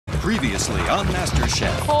Previously on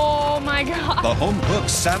MasterChef. Oh my God. The home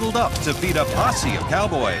cooks saddled up to feed a posse of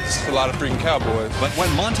cowboys. It's a lot of freaking cowboys. But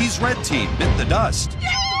when Monty's red team bit the dust,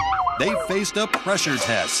 they faced a pressure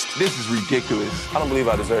test. This is ridiculous. I don't believe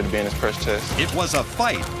I deserve to be in this press test. It was a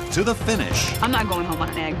fight to the finish. I'm not going home on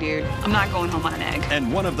an egg, dude. I'm not going home on an egg.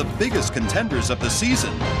 And one of the biggest contenders of the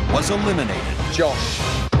season was eliminated. Josh,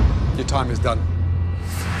 your time is done.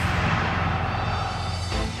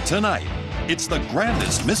 Tonight, it's the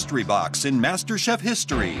grandest mystery box in MasterChef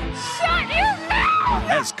history. Shut your mouth!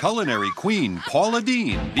 As culinary queen Paula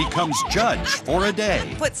Deen becomes judge for a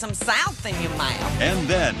day. Put some south in your mouth. And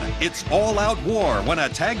then it's all-out war when a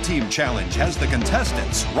tag team challenge has the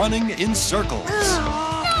contestants running in circles.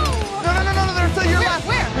 Oh. No, they're to your left.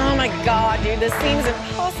 Where? Oh my God, dude, this seems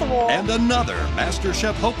impossible. And another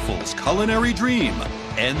MasterChef hopeful's culinary dream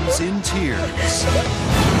ends in tears.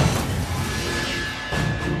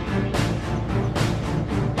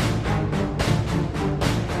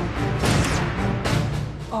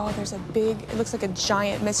 Oh, there's a big, it looks like a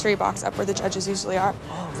giant mystery box up where the judges usually are.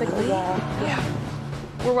 Oh, it's like a wall. Yeah.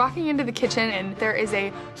 We're walking into the kitchen and there is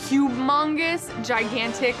a humongous,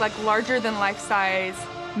 gigantic, like larger than life-size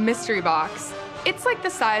mystery box. It's like the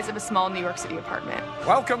size of a small New York City apartment.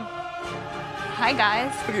 Welcome. Hi,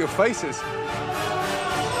 guys. Look at your faces.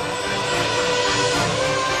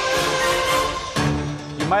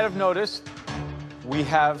 You might have noticed we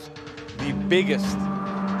have the biggest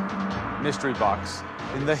mystery box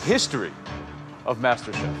in the history of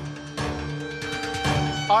MasterChef.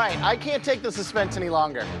 All right, I can't take the suspense any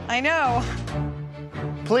longer. I know.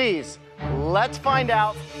 Please, let's find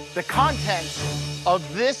out the contents of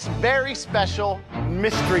this very special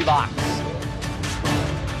mystery box.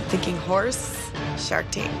 Thinking horse,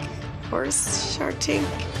 Shark Tank. Horse, Shark Tank.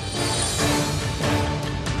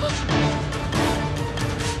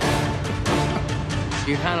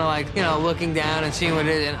 You're kind of like, you know, looking down and seeing what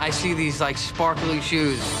it is, and I see these like sparkly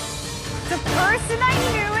shoes. The person I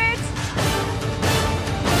knew it.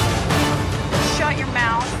 Shut your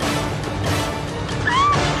mouth.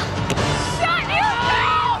 Shut your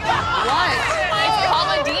mouth! What? It's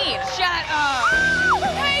Paula Deen. Shut up.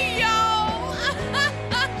 Hey, yo!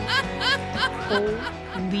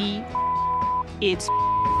 Holy, it's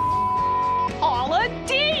Paula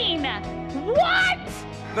Deen! What?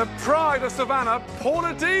 The pride of Savannah,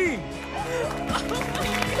 Paula Deen.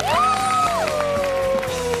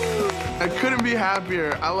 I couldn't be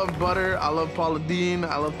happier. I love butter. I love Paula Deen.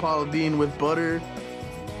 I love Paula Deen with butter.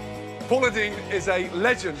 Paula Deen is a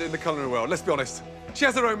legend in the culinary world, let's be honest. She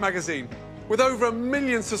has her own magazine with over 1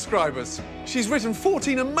 million subscribers. She's written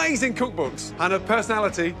 14 amazing cookbooks, and her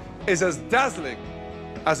personality is as dazzling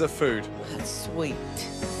as her food. That's sweet.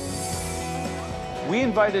 We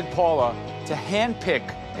invited Paula to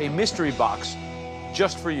handpick a mystery box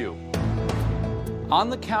just for you. On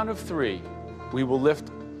the count of 3, we will lift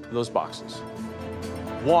those boxes.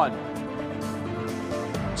 1,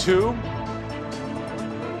 2,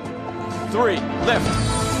 3, lift.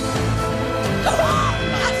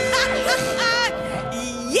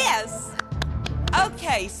 Yes.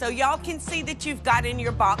 Okay, so y'all can see that you've got in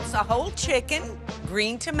your box a whole chicken,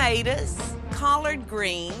 green tomatoes, collard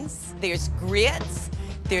greens, there's grits,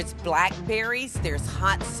 there's blackberries, there's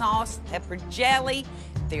hot sauce, pepper jelly,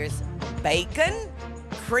 there's bacon,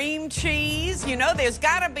 cream cheese. You know, there's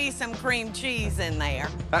gotta be some cream cheese in there.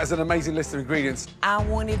 That is an amazing list of ingredients. I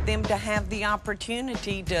wanted them to have the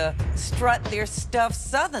opportunity to strut their stuff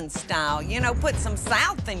Southern style. You know, put some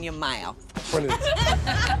South in your mouth. Brilliant.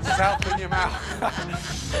 South in your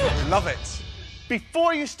mouth. Love it.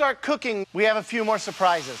 Before you start cooking, we have a few more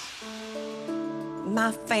surprises.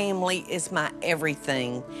 My family is my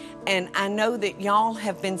everything, and I know that y'all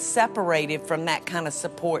have been separated from that kind of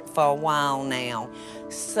support for a while now.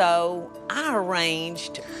 So I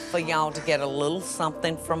arranged for y'all to get a little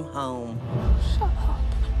something from home. Shut up.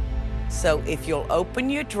 So if you'll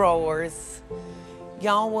open your drawers,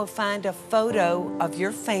 y'all will find a photo of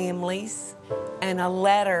your families and a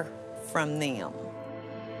letter from them.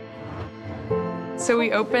 So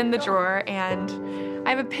we opened the drawer and I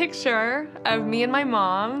have a picture of me and my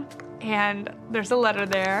mom, and there's a letter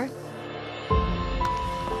there.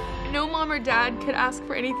 No mom or dad could ask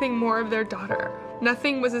for anything more of their daughter.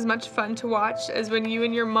 Nothing was as much fun to watch as when you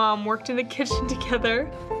and your mom worked in the kitchen together.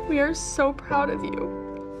 We are so proud of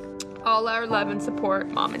you. All our love and support,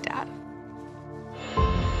 Mom and Dad.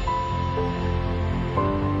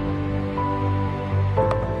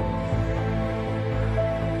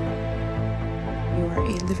 You are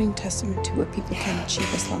a living testament to what people can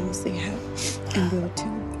achieve as long as they have and will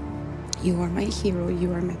too. You are my hero.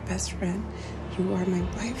 You are my best friend. You are my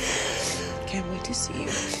wife. Can't wait to see you.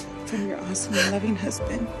 from your awesome and loving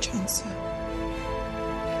husband, Johnson.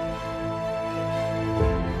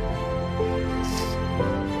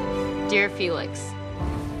 Dear Felix,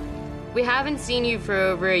 we haven't seen you for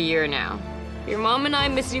over a year now. Your mom and I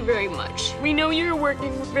miss you very much. We know you're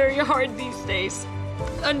working very hard these days.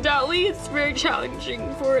 Undoubtedly, it's very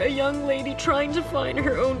challenging for a young lady trying to find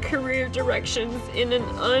her own career directions in an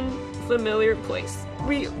unfamiliar place.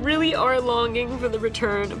 We really are longing for the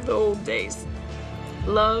return of the old days.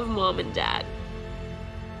 Love, Mom and Dad.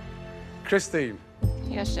 Christine.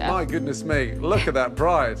 Yes, Chef. My goodness me, look at that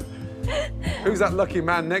bride. Who's that lucky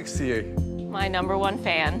man next to you? My #1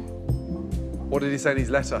 fan. What did he say in his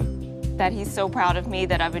letter? That he's so proud of me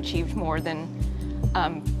that I've achieved more than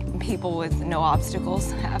people with no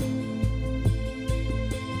obstacles have.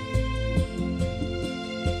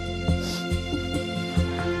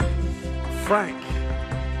 Frank,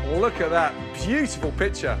 look at that beautiful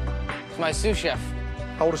picture. It's my sous chef.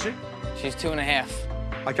 How old is she? She's 2.5.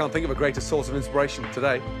 I can't think of a greater source of inspiration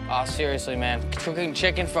today. Oh, seriously, man. Cooking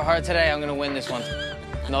chicken for her today, I'm gonna win this one.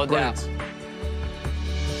 No doubt.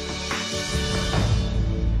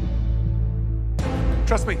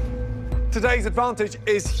 Trust me, today's advantage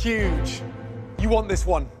is huge. You want this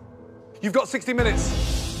one. You've got 60 minutes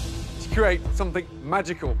to create something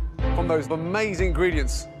magical from those amazing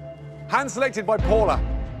ingredients. Hand-selected by Paula.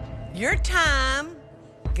 Your time,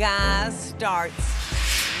 guys, starts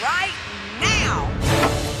right now.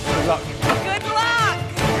 Good luck. Good luck.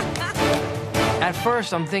 At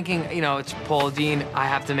first, I'm thinking, you know, it's Paula Deen, I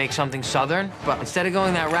have to make something Southern. But instead of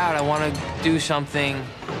going that route, I want to do something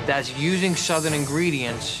that's using Southern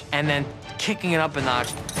ingredients and then kicking it up a notch.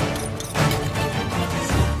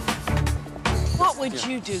 What would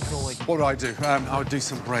you do, Gordon? What would I do? I would do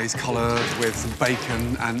some braised collard with some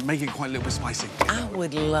bacon and make it quite a little bit spicy. I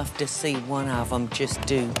would love to see one of them just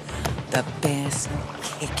do the best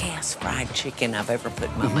kick-ass fried chicken I've ever put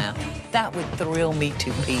in my mouth. That would thrill me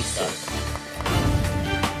to pieces.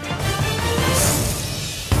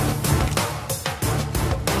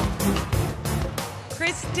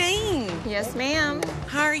 Christine. Yes, ma'am.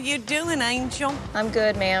 How are you doing, Angel? I'm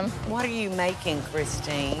good, ma'am. What are you making,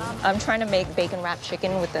 Christine? I'm trying to make bacon wrapped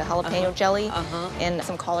chicken with the jalapeno jelly and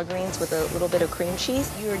some collard greens with a little bit of cream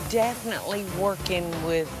cheese. You're definitely working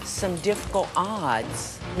with some difficult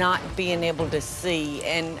odds, not being able to see,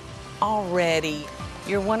 and already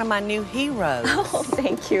you're one of my new heroes. Oh,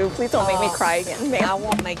 thank you. Please don't make me cry again, ma'am. I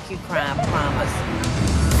won't make you cry, I promise.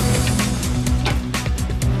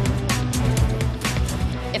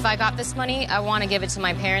 If I got this money, I want to give it to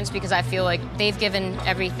my parents because I feel like they've given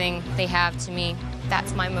everything they have to me.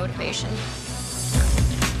 That's my motivation.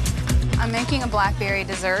 I'm making a blackberry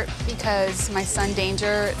dessert because my son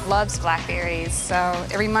Danger loves blackberries, so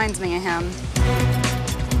it reminds me of him.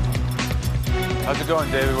 How's it going,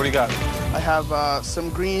 David? What do you got? I have some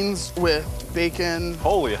greens with bacon.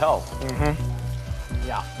 Holy hell.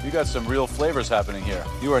 Yeah. You got some real flavors happening here.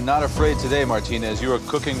 You are not afraid today, Martinez. You are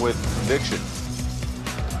cooking with conviction.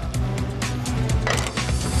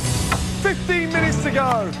 15 minutes to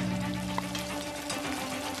go.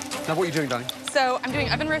 Now, what are you doing, darling? So I'm doing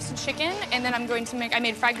oven roasted chicken, and then I'm going to I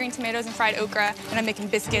made fried green tomatoes and fried okra, and I'm making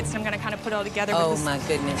biscuits, and I'm gonna kind of put it all together with this my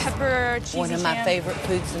goodness. pepper, cheesy One of my jam. favorite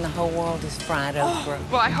foods in the whole world is fried okra.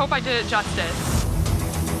 Well, I hope I did it justice.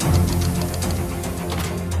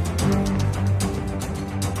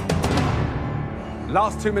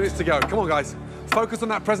 Last 2 minutes to go. Come on, guys. Focus on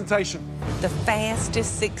that presentation. The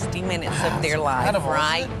fastest 60 minutes of their life,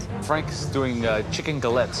 right? Frank's doing chicken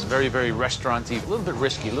galettes, very, very restaurant-y, a little bit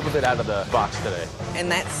risky, a little bit out of the box today.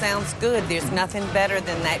 And that sounds good. There's nothing better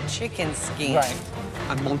than that chicken skin. Right.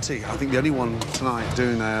 And Monty, I think the only one tonight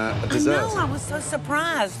doing a dessert. I know, I was so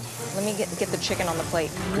surprised. Let me get the chicken on the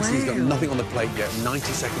plate. Christine's got nothing on the plate yet.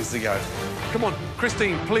 90 seconds to go. Come on,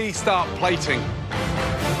 Christine, please start plating.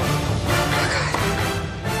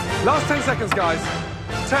 Last 10 seconds, guys.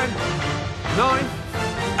 10, 9,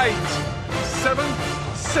 8, 7,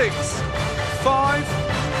 6, 5,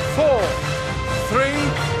 4, 3,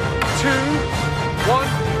 2, 1,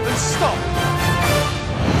 and stop.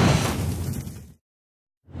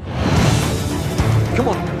 Come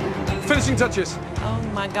on, finishing touches. Oh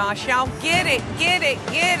my gosh, y'all get it, get it,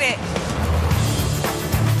 get it.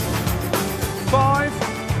 5,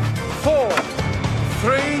 4,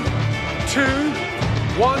 3, 2,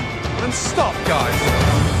 1, and stop, guys.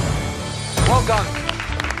 Well done. Oh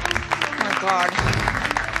my God.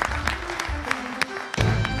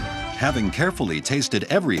 Having carefully tasted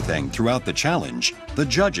everything throughout the challenge, the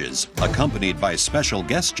judges, accompanied by special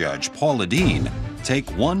guest judge Paula Deen, take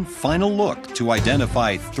one final look to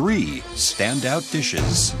identify 3 standout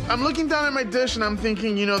dishes. I'm looking down at my dish and I'm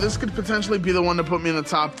thinking, you know, this could potentially be the one to put me in the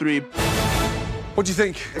top 3. What do you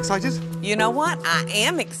think? Excited? You know what? I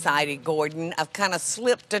am excited, Gordon. I've kind of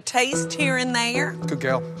slipped a taste here and there. Good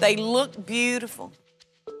girl. They look beautiful.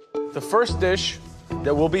 The first dish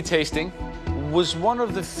that we'll be tasting was one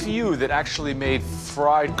of the few that actually made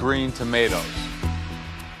fried green tomatoes.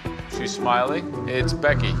 She's smiling. It's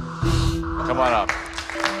Becky. Come on up.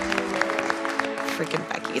 Freaking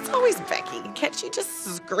Becky. It's always Becky. Can't she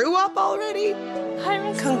just screw up already? Hi,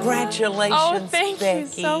 Miss. Congratulations, Oh, thank Becky. you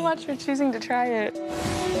so much for choosing to try it.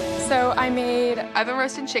 So I made oven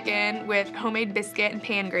roasted chicken with homemade biscuit and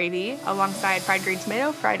pan gravy alongside fried green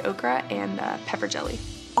tomato, fried okra, and pepper jelly.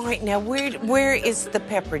 All right, now where is the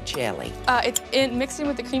pepper jelly? It's mixed in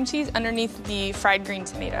with the cream cheese underneath the fried green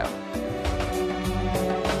tomato.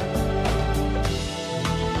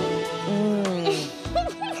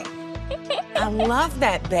 I love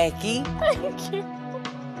that, Becky. Thank you.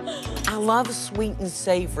 I love sweet and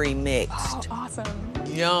savory mixed. Oh, awesome.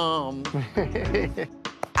 Yum.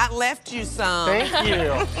 I left you some. Thank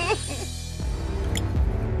you.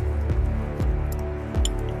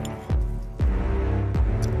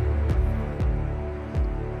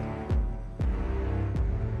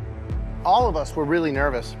 All of us were really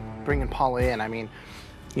nervous bringing Paula in. I mean,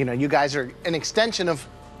 you know, you guys are an extension of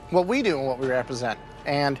what we do and what we represent.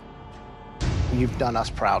 And you've done us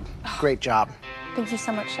proud. Great job. Thank you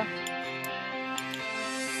so much, Chef.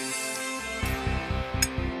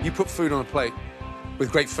 You put food on a plate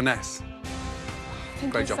with great finesse.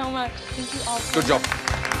 Thank Great you job. so much. Thank you all so Good job.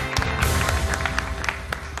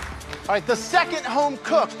 All right, the second home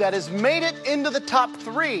cook that has made it into the top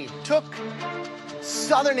 3 took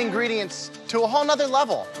Southern ingredients to a whole nother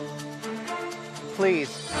level. Please,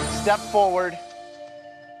 step forward.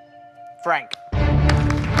 Frank.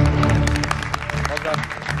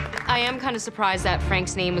 I am kind of surprised that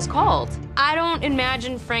Frank's name was called. I don't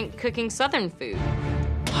imagine Frank cooking Southern food.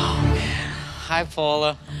 Hi,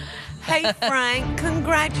 Paula. Hey, Frank,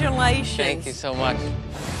 congratulations. Thank you so much.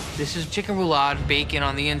 This is chicken roulade, bacon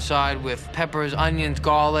on the inside with peppers, onions,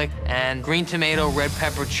 garlic, and green tomato, red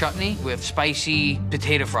pepper chutney with spicy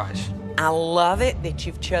potato fries. I love it that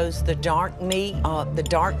you've chose the dark meat. The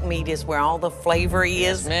dark meat is where all the flavor is.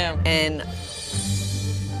 Yes, ma'am. And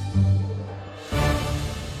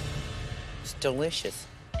it's delicious.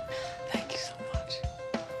 Thank you so much.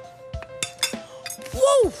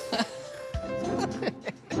 Woo!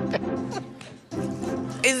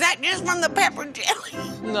 Is that just from the pepper jelly?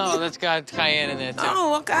 No, that's got cayenne in it, too.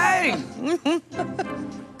 Oh, okay.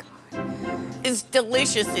 It's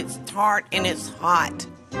delicious, it's tart, and it's hot.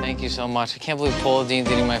 Thank you so much. I can't believe Paula Dean's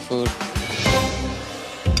eating my food.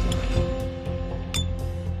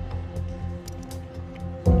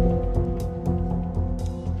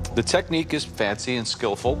 The technique is fancy and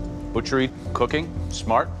skillful. Butchery, cooking,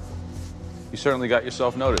 smart. You certainly got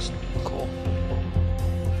yourself noticed. Cool.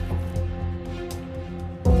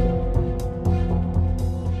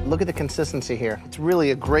 Look at the consistency here. It's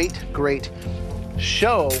really a great, great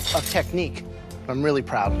show of technique. I'm really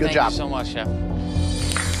proud. Good job. Thank you so much, Chef.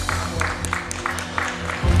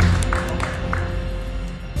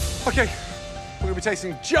 Okay, we're gonna be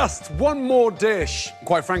tasting just one more dish.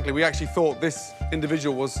 Quite frankly, we actually thought this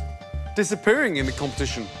individual was disappearing in the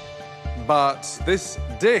competition. But this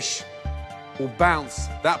dish will bounce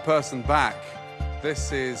that person back.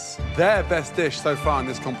 This is their best dish so far in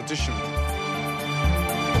this competition.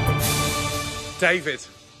 David.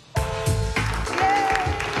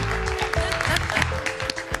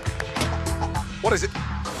 What is it?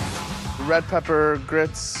 Red pepper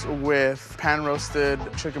grits with pan-roasted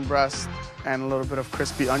chicken breast and a little bit of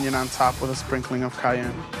crispy onion on top with a sprinkling of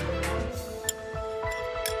cayenne.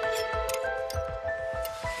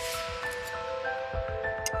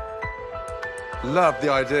 Love the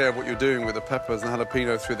idea of what you're doing with the peppers and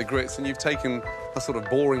jalapeno through the grits, and you've taken a sort of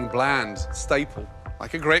boring, bland staple,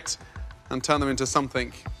 like a grit, and turned them into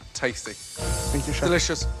something tasty. Thank you, Chef.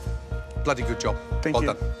 Delicious. Bloody good job. Thank well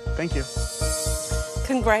you. done. Thank you.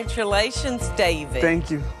 Congratulations, David. Thank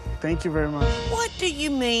you. Thank you very much. What do you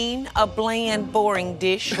mean, a bland, boring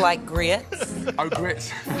dish like grits? Oh,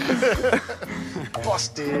 grits.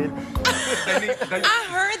 Busted. I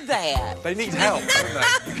heard that. They need help, don't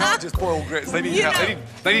they? You can't just boil grits. They need help.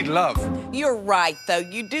 They need love. You're right, though.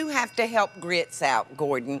 You do have to help grits out,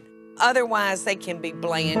 Gordon. Otherwise, they can be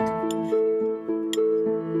bland.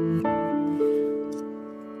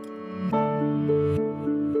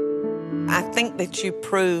 I think that you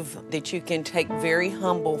prove that you can take very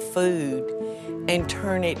humble food and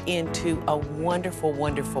turn it into a wonderful,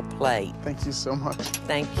 wonderful plate. Thank you so much.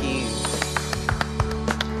 Thank you.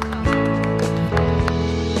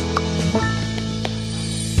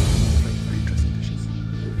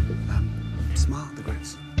 Smart, the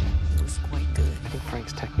grits. It was quite good. I think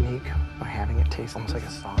Frank's technique by having it taste almost like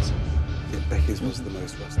a sauce. Yeah, Becky's was the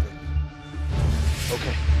most rusty.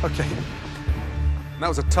 Okay. That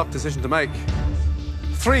was a tough decision to make.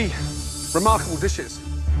 3 remarkable dishes.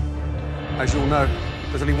 As you all know,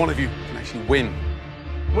 there's only one of you who can actually win.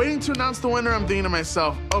 Waiting to announce the winner, I'm thinking to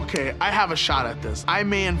myself, okay, I have a shot at this. I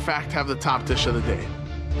may, in fact, have the top dish of the day.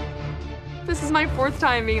 This is my 4th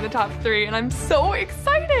time being in the top 3, and I'm so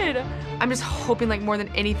excited. I'm just hoping, like, more than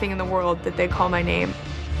anything in the world that they call my name.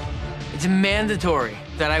 It's mandatory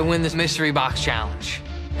that I win this mystery box challenge,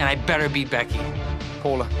 and I better beat Becky.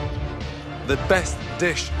 Paula, the best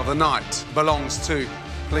dish of the night belongs to,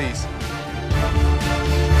 please.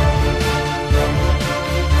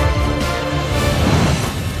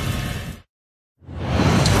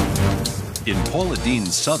 In Paula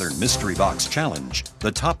Deen's Southern Mystery Box Challenge,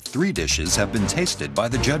 the top 3 dishes have been tasted by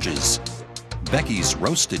the judges. Becky's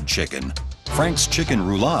roasted chicken, Frank's chicken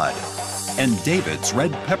roulade, and David's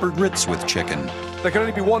red pepper grits with chicken. There can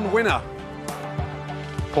only be one winner.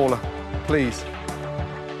 Paula, please.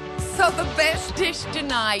 So the best dish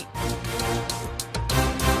tonight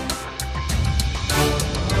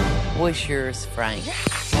was yours, Frank.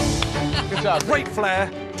 Good job. Great flair,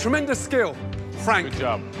 tremendous skill. Frank, good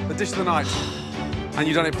job. The dish of the night. And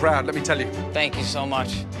you've done it proud, let me tell you. Thank you so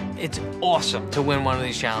much. It's awesome to win one of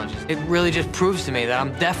these challenges. It really just proves to me that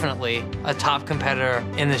I'm definitely a top competitor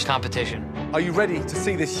in this competition. Are you ready to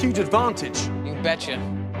see this huge advantage? You betcha.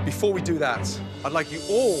 Before we do that, I'd like you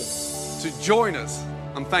all to join us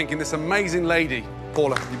in thanking this amazing lady.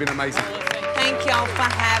 Paula, you've been amazing. Thank y'all for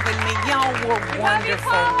having me. Y'all were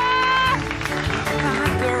wonderful.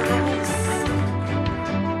 Bye, girls.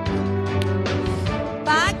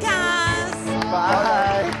 Bye, guys.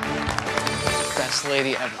 Bye. Best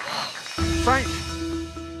lady ever. Frank,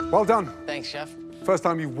 well done. Thanks, Chef. First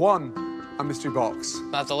time you've won a mystery box.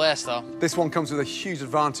 Not the last, though. This one comes with a huge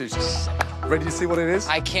advantage. Ready to see what it is?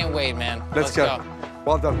 I can't wait, man. Let's go.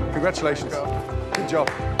 Well done. Congratulations. Good job.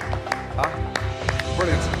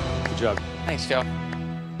 Brilliant. Good job. Thanks, Joe.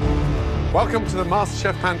 Welcome to the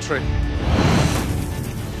MasterChef Pantry.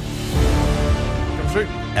 Come through.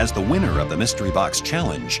 As the winner of the Mystery Box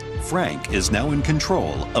Challenge, Frank is now in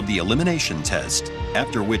control of the elimination test,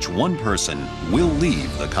 after which one person will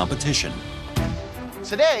leave the competition.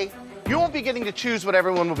 Today, you won't be getting to choose what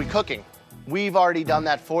everyone will be cooking. We've already done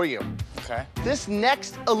that for you. Okay. This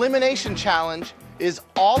next elimination challenge is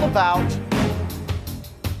all about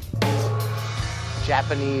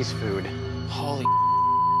Japanese food. Holy.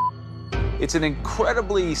 It's an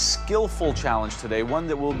incredibly skillful challenge today, one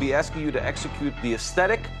that will be asking you to execute the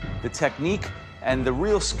aesthetic, the technique, and the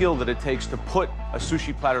real skill that it takes to put a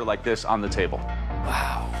sushi platter like this on the table.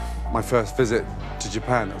 Wow. My first visit to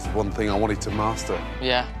Japan, that's one thing I wanted to master.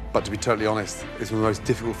 Yeah. But to be totally honest, it's one of the most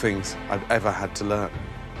difficult things I've ever had to learn.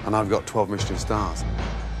 And I've got 12 Michelin stars.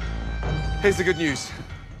 Here's the good news.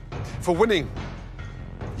 For winning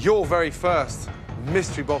your very first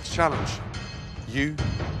Mystery Box Challenge, you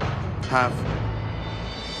have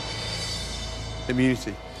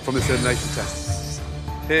immunity from this elimination test.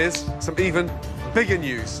 Here's some even bigger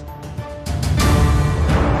news.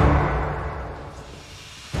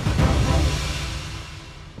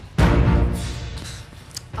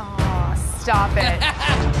 Oh, stop it.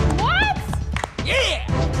 What? Yeah!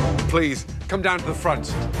 Please, come down to the front.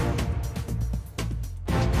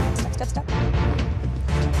 Step, step, step.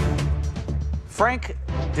 Frank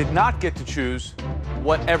did not get to choose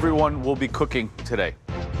what everyone will be cooking today.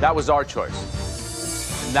 That was our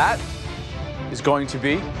choice. And that is going to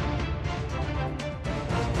be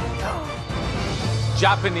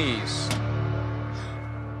Japanese.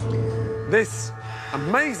 This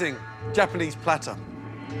amazing Japanese platter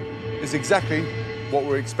is exactly what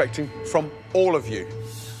we're expecting from all of you.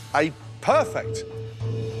 A perfect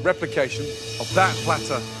replication of that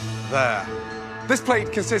platter there. This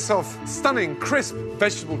plate consists of stunning, crisp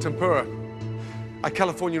vegetable tempura, a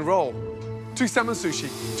Californian roll, 2 salmon sushi,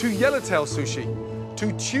 2 yellowtail sushi,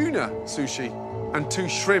 2 tuna sushi, and 2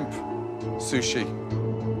 shrimp sushi.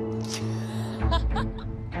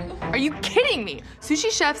 Are you kidding me?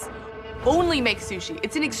 Sushi chefs only make sushi.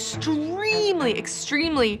 It's an extremely,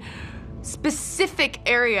 extremely specific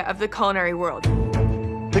area of the culinary world.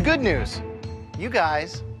 The good news, you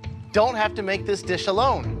guys don't have to make this dish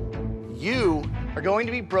alone. You are going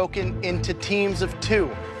to be broken into teams of 2.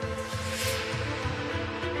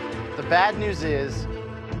 The bad news is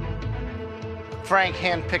Frank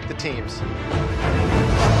handpicked the teams.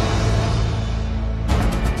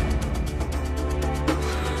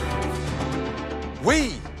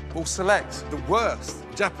 We will select the worst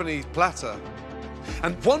Japanese platter,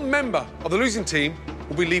 and one member of the losing team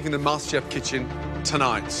will be leaving the MasterChef kitchen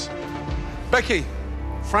tonight. Becky,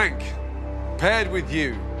 Frank, paired with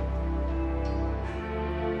you,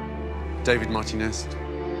 David Martinez.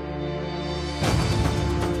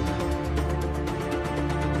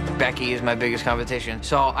 Becky is my biggest competition.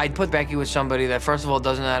 So I'd put Becky with somebody that, first of all,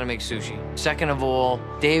 doesn't know how to make sushi. Second of all,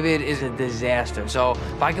 David is a disaster. So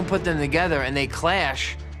if I can put them together and they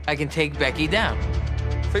clash, I can take Becky down.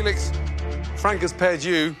 Felix, Frank has paired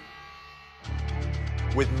you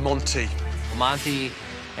with Monty. Monty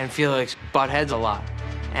and Felix butt heads a lot.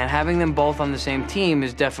 And having them both on the same team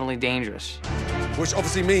is definitely dangerous. Which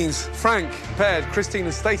obviously means Frank paired Christine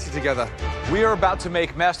and Stacey together. We are about to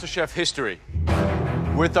make MasterChef history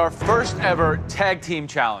with our first ever tag team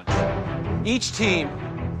challenge. Each team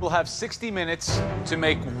will have 60 minutes to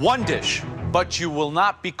make one dish, but you will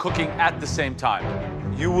not be cooking at the same time.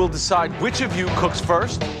 You will decide which of you cooks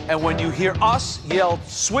first, and when you hear us yell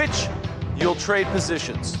switch, you'll trade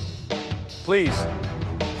positions. Please,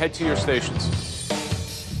 head to your stations.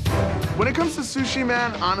 When it comes to sushi,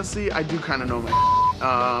 man, honestly, I do kind of know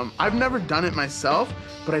my I've never done it myself,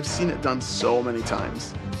 but I've seen it done so many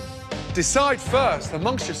times. Decide first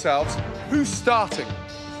amongst yourselves who's starting.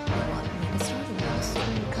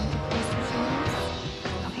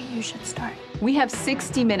 Okay, you should start. We have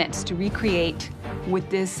 60 minutes to recreate what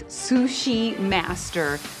this sushi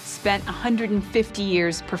master spent 150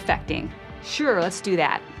 years perfecting. Sure, let's do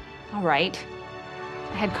that. All right.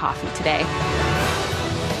 I had coffee today.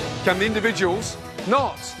 Can the individuals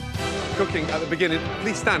not cooking at the beginning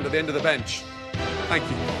please stand at the end of the bench? Thank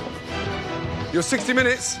you. Your 60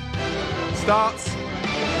 minutes starts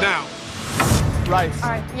now. Rice. All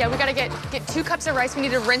right, yeah, we gotta get 2 cups of rice. We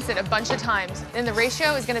need to rinse it a bunch of times. And the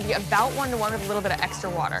ratio is gonna be about 1 to 1 with a little bit of extra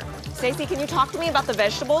water. Stacey, can you talk to me about the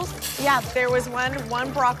vegetables? Yeah, there was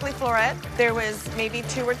one broccoli floret. There was maybe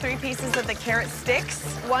 2 or 3 pieces of the carrot sticks.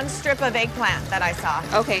 1 strip of eggplant that I saw.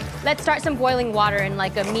 Okay, let's start some boiling water in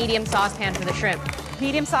like a medium saucepan for the shrimp.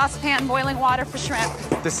 Medium saucepan, boiling water for shrimp.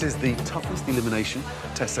 This is the toughest elimination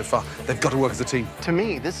test so far. They've got to work as a team. To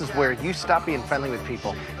me, this is where you stop being friendly with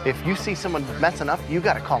people. If you see someone messing up, you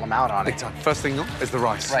got to call them out on it. Big time. First thing on is the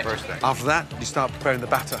rice. Right. First thing. After that, you start preparing the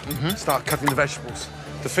batter. Start cutting the vegetables.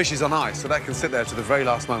 The fish is on ice, so that can sit there to the very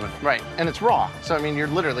last moment. Right, and it's raw. So, I mean, you're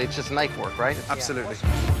literally, it's just knife work, right? Absolutely.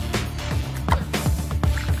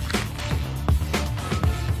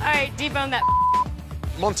 All right, debone that.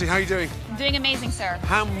 Monty, how are you doing? Doing amazing, sir.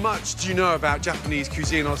 How much do you know about Japanese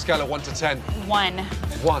cuisine on a scale of 1 to 10? 1.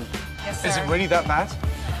 1. Yes, sir. Is it really that bad?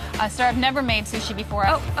 Sir, I've never made sushi before.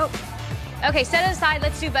 Okay, set it aside.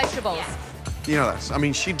 Let's do vegetables. Yeah. You know that. I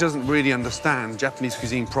mean, she doesn't really understand Japanese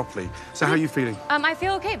cuisine properly. So how are you feeling? I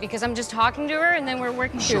feel okay because I'm just talking to her and then we're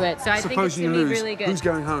working through it. So I think it's gonna be really good. Who's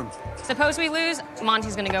going home? Suppose we lose,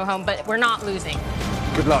 Monty's gonna go home, but we're not losing.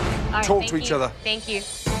 Good luck. All right, Talk to each other. Thank you.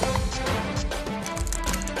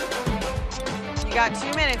 You got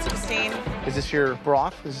 2 minutes, Christine. Is this your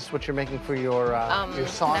broth? Is this what you're making for your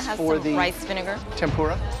sauce that has for some the rice vinegar.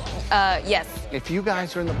 tempura? Yes. If you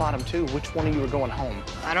guys are in the bottom 2, which one of you are going home?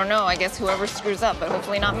 I don't know. I guess whoever screws up, but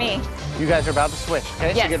hopefully not me. You guys are about to switch,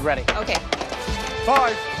 okay? Yes. So get ready. Okay.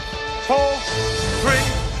 5, 4, 3,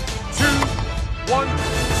 2, 1,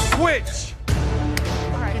 switch!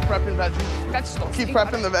 Keep prepping veggies. Vegetables. Keep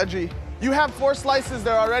prepping the veggie. You have 4 slices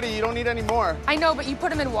there already. You don't need any more. I know, but you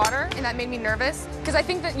put them in water, and that made me nervous, because I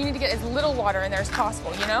think that you need to get as little water in there as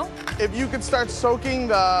possible, you know? If you could start soaking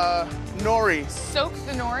the nori. Soak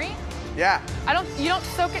the nori? Yeah. You don't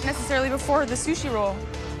soak it necessarily before the sushi roll.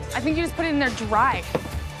 I think you just put it in there dry.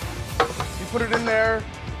 You put it in there.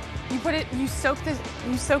 You soak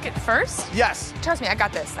it first? Yes. Trust me, I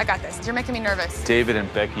got this. You're making me nervous. David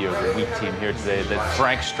and Becky are the weak team here today. That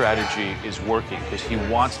Frank's strategy is working because he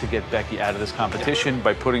wants to get Becky out of this competition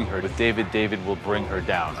by putting her with David. David will bring her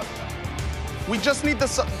down. We just need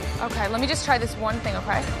the... Okay, let me just try this one thing,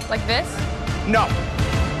 okay? Like this? No.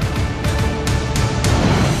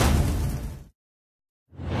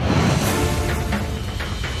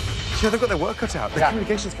 Yeah, they've got their work cut out. Their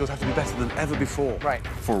communication skills have to be better than ever before. Right.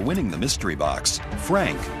 For winning the mystery box,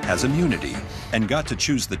 Frank has immunity and got to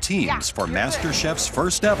choose the teams for MasterChef's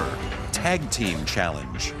first ever Tag Team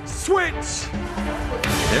Challenge. Switch!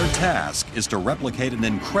 Their task is to replicate an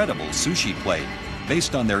incredible sushi plate.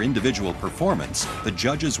 Based on their individual performance, the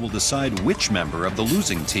judges will decide which member of the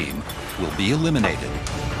losing team will be eliminated.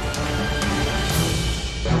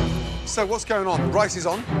 So what's going on? The rice is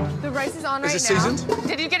on. The rice is on right now. Is it seasoned?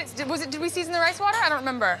 Did you get it? Did we season the rice water? I don't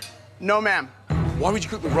remember. No, ma'am. Why would you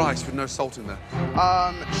cook the rice with no salt in there?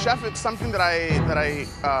 Chef, it's something that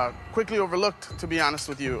I quickly overlooked, to be honest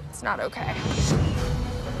with you. It's not okay.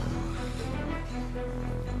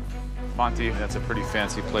 Monty, that's a pretty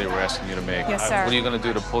fancy plate we're asking you to make. Yes, sir. What are you going to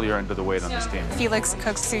do to pull your end of the weight on this team? Felix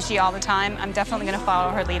cooks sushi all the time. I'm definitely going to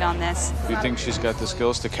follow her lead on this. Do you think she's got the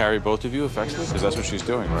skills to carry both of you effectively? Because that's what she's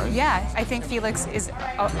doing, right? Yeah, I think Felix is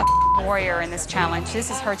a warrior in this challenge.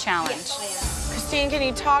 This is her challenge. Christine, can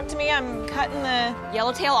you talk to me? I'm cutting the...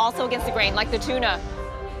 Yellowtail also against the grain, like the tuna.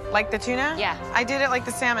 Like the tuna? Yeah. I did it like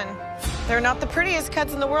the salmon. They're not the prettiest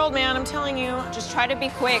cuts in the world, man, I'm telling you. Just try to be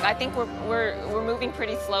quick. I think we're moving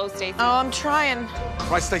pretty slow, Stacey. Oh, I'm trying.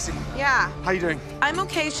 Right, Stacey. Yeah. How you doing? I'm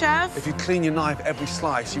okay, Chef. If you clean your knife every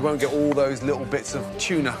slice, you won't get all those little bits of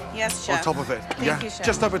tuna Yes, Chef. on top of it. Thank you, Chef.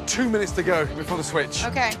 Just over 2 minutes to go before the switch.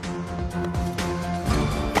 Okay.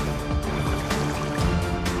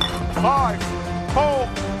 5, 4,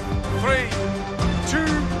 3,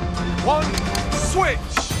 2, 1, switch!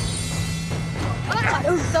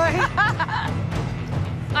 Oh, sorry.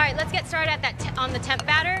 All right, let's get started at that on the temp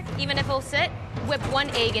batter. Even if it'll sit, whip 1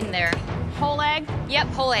 egg in there. Whole egg? Yep,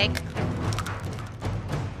 whole egg.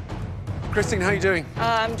 Christine, how you doing?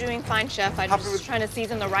 I'm doing fine, Chef. I'm Happy just with- trying to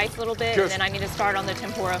season the rice a little bit, Good. and then I need to start on the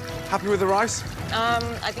tempura. Happy with the rice? I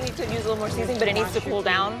think you could use a little more seasoning, but it needs to cool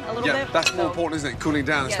down a little Yeah, bit. that's more important, isn't it? Cooling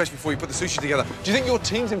down, Yeah. especially before you put the sushi together. Do you think your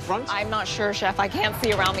team's in front? I'm not sure, Chef. I can't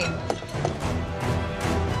see around me.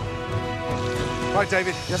 Right,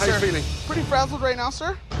 David, how you feeling? Pretty frazzled right now,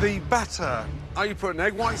 sir. The batter, are you putting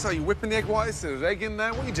egg whites? Are you whipping the egg whites? There's egg in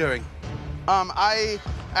there? What are you doing? I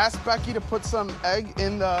asked Becky to put some egg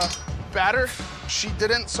in the batter. She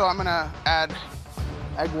didn't, so I'm gonna add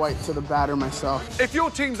egg white to the batter myself. If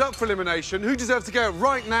your team's up for elimination, who deserves to go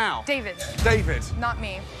right now? David. David. Not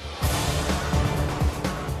me.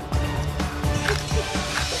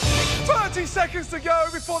 30 seconds to go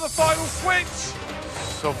before the final switch.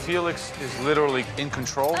 So Felix is literally in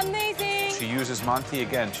control. Amazing. She uses Monty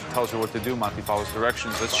again. She tells her what to do. Monty follows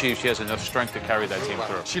directions. Let's see if she has enough strength to carry that team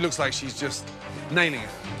through. She looks like she's just nailing it.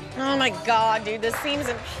 Oh my God, dude, this seems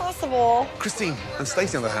impossible. Christine and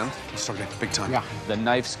Stacey, on the other hand, are struggling big time. Yeah. The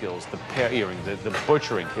knife skills, the paring, the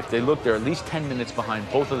butchering. If they look, they're at least 10 minutes behind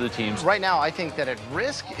both of the teams. Right now, I think that at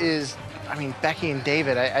risk is, Becky and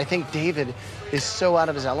David. I think David is so out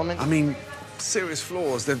of his element. I mean, serious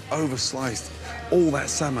flaws. They've oversliced all that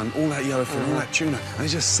salmon, all that yellowfin, all that tuna, and they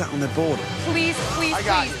just sat on their board. Please, please, I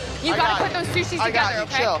got please. you. You I gotta got put you. those sushis I got together, you.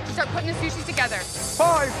 okay? Chill. Start putting the sushis together.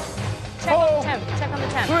 5, Check on 4, the temp. Check on the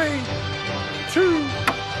temp. 3, 2,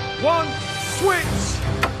 1, switch!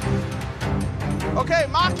 Okay,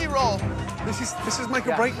 maki roll. This is make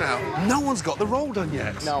or break now. No one's got the roll done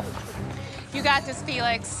yet. No. You got this,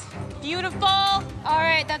 Felix. Beautiful. All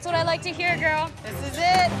right, that's what I like to hear, girl. This is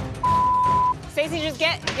it. Stacey, just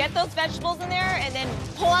get those vegetables in there, and then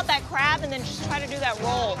pull out that crab, and then just try to do that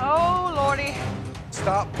roll. Oh, Lordy.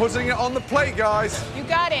 Start putting it on the plate, guys. You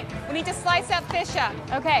got it. We need to slice that fish up.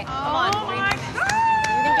 Okay, come on. Oh my God.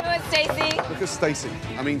 You can do it, Stacey. Look at Stacey.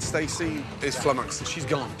 I mean, Stacey is flummoxed. She's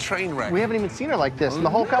gone. Train wreck. We haven't even seen her like this in the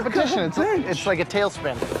whole competition. It's like a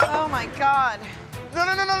tailspin. Oh my God. No,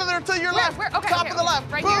 they're to your left. Where? Okay, Top okay, of the okay. left.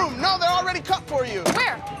 Right Boom. here? No, they're already cut for you.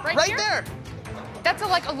 Where? Right here? there. That's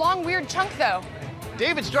a long, weird chunk, though.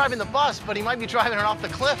 David's driving the bus, but he might be driving it off the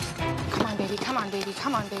cliff. Come on, baby. Come on, baby.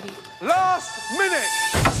 Come on, baby. Last minute.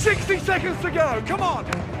 60 seconds to go. Come on.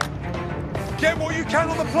 Get what you can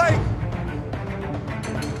on the plate.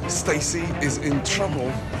 Stacey is in trouble.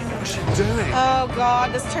 What's she doing? Oh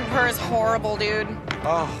God, this tempura is horrible, dude.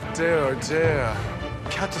 Oh, dear, dear.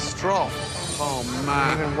 Catastrophe. Oh,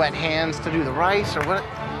 man. Even wet hands to do the rice or what?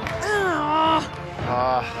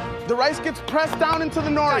 The rice gets pressed down into the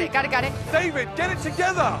nori. Got it. David, get it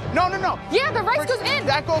together. No. Yeah, the rice goes in.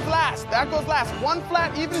 That goes last. One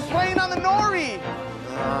flat, even plane on the nori.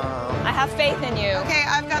 I have faith in you. Okay,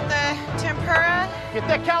 I've got the tempura. Get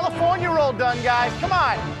that California roll done, guys. Come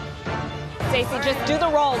on. Stacey, just do the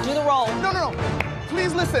roll. Do the roll. No.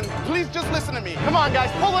 Please listen. Please just listen to me. Come on,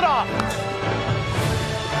 guys. Pull it off.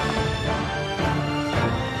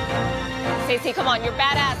 Stacey, come on. You're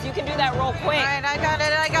badass. You can do that roll quick. All right, I got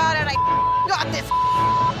it. I got this.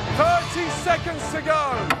 30 seconds to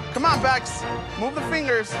go. Come on, Bex. Move the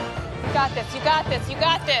fingers. You got this. You got this. You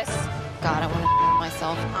got this. God, I want to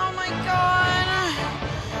myself. Oh my God.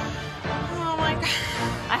 Oh my God.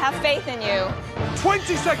 I have faith in you.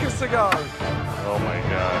 20 seconds to go. Oh, my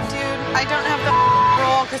God. Dude, I don't have the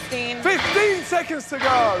roll, Christine. 15 seconds to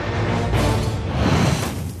go.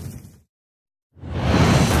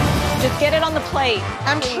 Just get it on the plate.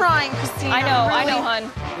 I'm trying, Christine. I know,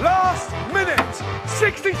 hun. Last minute.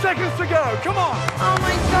 60 seconds to go. Come on. Oh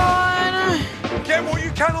my God. Get what you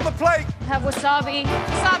can on the plate. Have wasabi.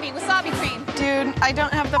 Wasabi cream. Dude, I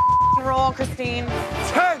don't have the roll, Christine.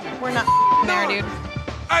 10. We're not there, dude.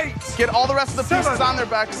 8. Get all the rest of the 7, pieces on there,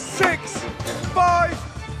 Bex. 6, 5,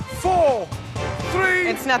 4, 3.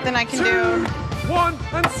 It's nothing I can 2, do. 1,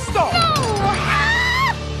 and stop.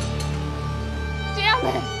 Damn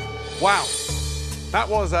it. Wow. That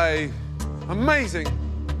was a amazing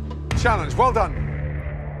challenge. Well done.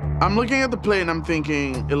 I'm looking at the plate and I'm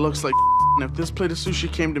thinking, it looks like if this plate of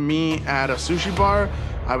sushi came to me at a sushi bar,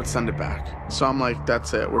 I would send it back. So I'm like,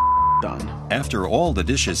 that's it, we're done. After all the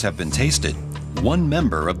dishes have been tasted, one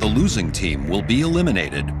member of the losing team will be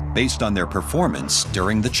eliminated based on their performance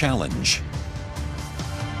during the challenge.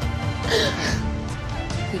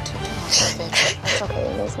 We took too much of it. That's okay,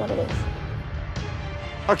 it is what it is.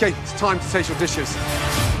 Okay, it's time to taste your dishes.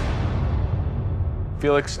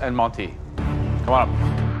 Felix and Monty, come on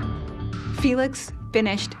up. Felix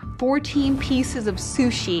finished 14 pieces of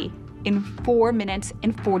sushi in 4 minutes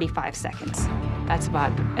and 45 seconds. That's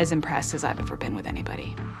about as impressed as I've ever been with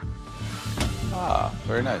anybody. Ah,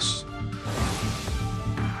 very nice.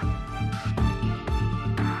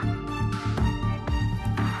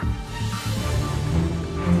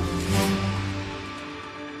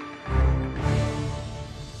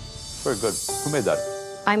 Very good. Who made that?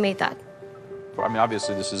 I made that. I mean,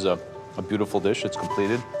 obviously, this is a beautiful dish. It's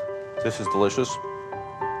completed. This is delicious.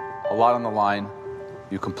 A lot on the line.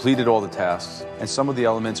 You completed all the tasks, and some of the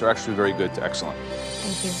elements are actually very good to excellent.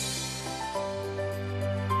 Thank you.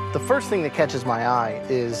 The first thing that catches my eye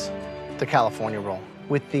is the California roll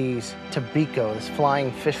with these tobiko, this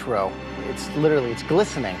flying fish roe. It's literally, it's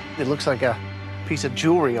glistening. It looks like a piece of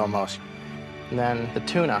jewelry almost. And then the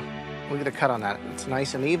tuna, look at the cut on that. It's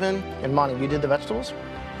nice and even. And Monty, you did the vegetables?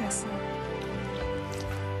 Yes, sir.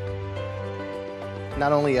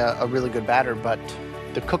 Not only a really good batter, but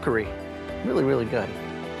the cookery, really, really good.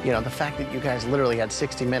 You know, the fact that you guys literally had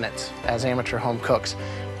 60 minutes as amateur home cooks,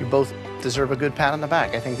 you both deserve a good pat on the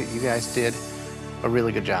back. I think that you guys did a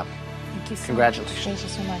really good job. Thank you so Congratulations. much. Thank you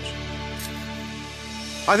so much.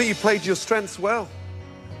 I think you played your strengths well.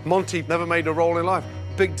 Monty never made a roll in life.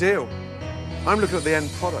 Big deal. I'm looking at the end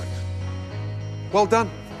product. Well done.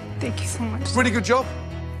 Thank you so much. Really good job.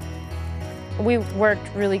 We worked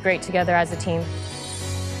really great together as a team.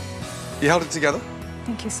 You held it together.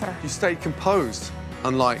 Thank you, sir. You stayed composed,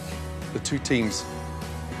 unlike the two teams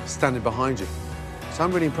standing behind you. So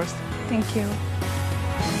I'm really impressed. Thank you.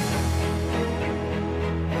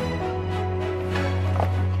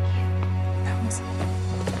 That was...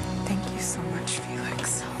 Thank you so much,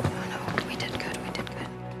 Felix. Oh, no, we did good, we did good.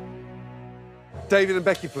 David and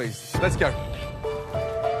Becky, please. Let's go.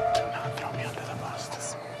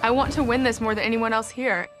 I want to win this more than anyone else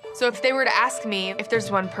here. So if they were to ask me if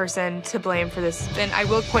there's one person to blame for this, then I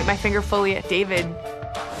will point my finger fully at David.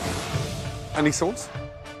 Any sauce?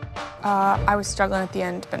 I was struggling at the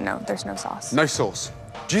end, but no, there's no sauce. No sauce.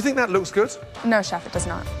 Do you think that looks good? No, chef, it does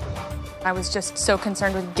not. I was just so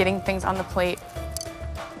concerned with getting things on the plate.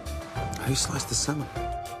 Who sliced the salmon?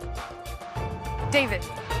 David.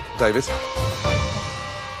 David.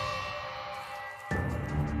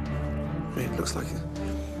 It looks like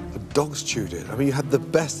the dogs chewed it. I mean, you had the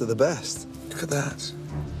best of the best. Look at that.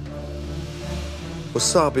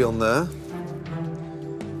 Wasabi on there.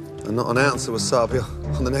 And not an ounce of wasabi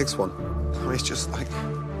on the next one. I mean, it's just like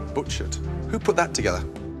butchered. Who put that together?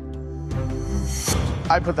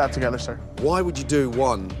 I put that together, sir. Why would you do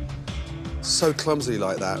one so clumsily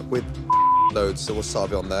like that with loads of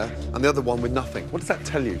wasabi on there and the other one with nothing? What does that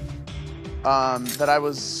tell you? That I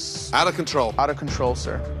was... Out of control. Out of control,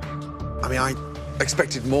 sir. I mean, I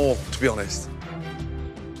expected more, to be honest.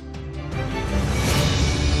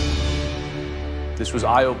 This was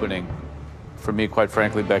eye-opening for me, quite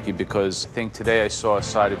frankly, Becky, because I think today I saw a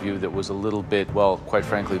side of you that was a little bit, well, quite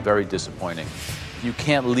frankly, very disappointing. You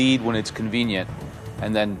can't lead when it's convenient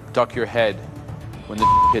and then duck your head when the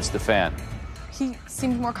hits the fan. He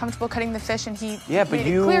seemed more comfortable cutting the fish, and he Yeah, but made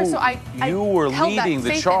it clear, so I were held that leading the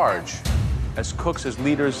faith in charge. As cooks, as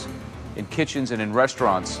leaders in kitchens and in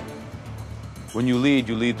restaurants, when you lead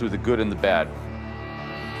through the good and the bad.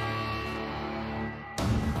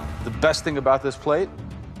 The best thing about this plate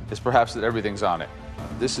is perhaps that everything's on it.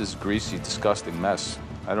 This is greasy, disgusting mess.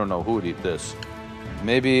 I don't know who would eat this.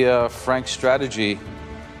 Maybe Frank's strategy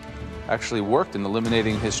actually worked in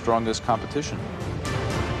eliminating his strongest competition.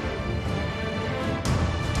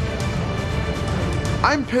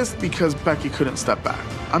 I'm pissed because Becky couldn't step back.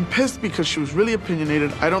 I'm pissed because she was really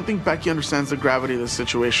opinionated. I don't think Becky understands the gravity of the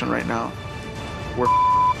situation right now. We're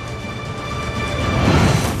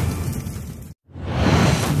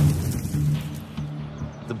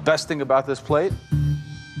The best thing about this plate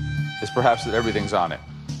is perhaps that everything's on it.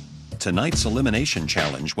 Tonight's elimination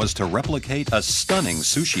challenge was to replicate a stunning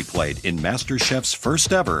sushi plate in MasterChef's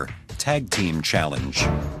first ever Tag Team Challenge.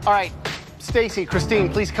 All right, Stacy, Christine,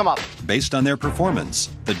 please come up. Based on their performance,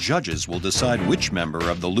 the judges will decide which member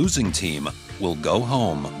of the losing team will go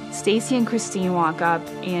home. Stacy and Christine walk up,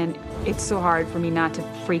 and it's so hard for me not to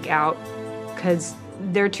freak out because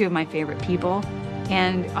they're two of my favorite people.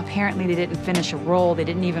 And apparently they didn't finish a roll. They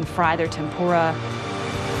didn't even fry their tempura.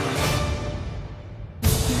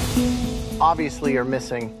 Obviously, you're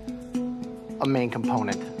missing a main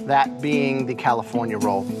component, that being the California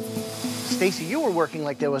roll. Stacy, you were working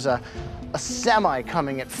like there was a semi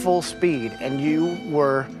coming at full speed, and you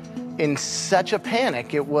were in such a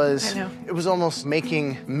panic. It was almost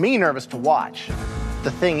making me nervous to watch.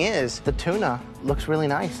 The thing is, the tuna looks really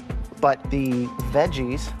nice, but the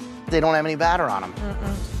veggies, they don't have any batter on them.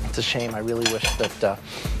 It's a shame. I really wish that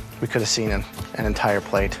we could have seen an entire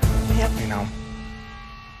plate. Yep. You know.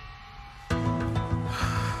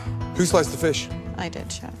 Who sliced the fish? I did,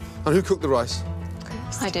 Chef. And who cooked the rice?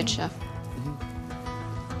 I did, Chef.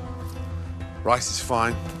 Rice is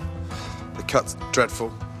fine. The cut's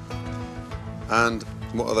dreadful. And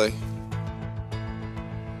what are they?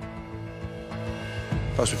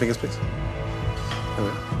 Pass your fingers, please. There we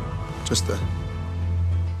are. Just there.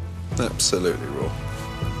 Absolutely raw.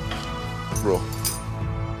 Raw.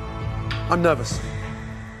 I'm nervous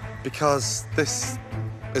because this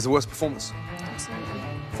is the worst performance. Absolutely.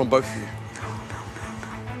 From both of you.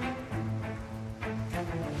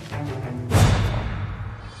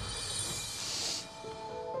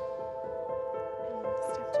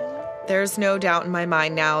 There's no doubt in my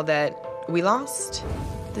mind now that we lost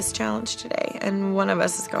this challenge today, and one of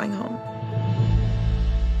us is going home.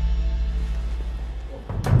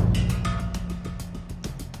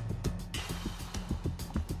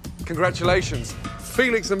 Congratulations,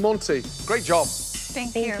 Felix and Monty. Great job.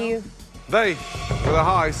 Thank you. They were the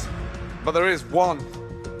highs, but there is one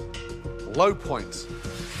low point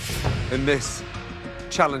in this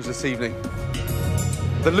challenge this evening.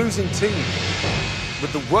 The losing team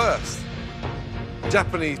with the worst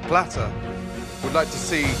Japanese platter would like to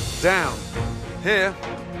see down here,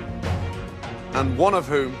 and one of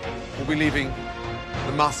whom will be leaving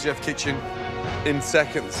the MasterChef kitchen in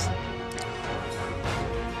seconds.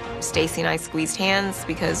 Stacy and I squeezed hands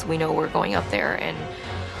because we know we're going up there, and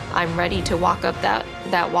I'm ready to walk up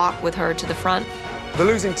that walk with her to the front. The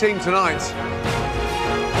losing team tonight.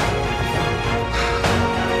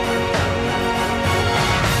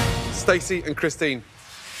 Stacy and Christine,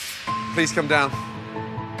 please come down.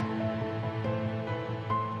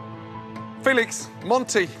 Felix,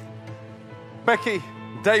 Monty, Becky,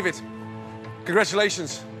 David,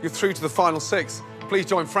 congratulations. You're through to the final 6. Please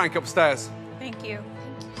join Frank upstairs. Thank you.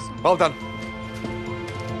 Well done.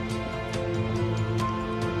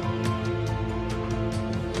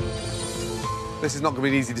 This is not going to be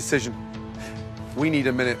an easy decision. We need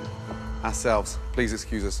a minute ourselves. Please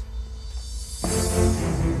excuse us.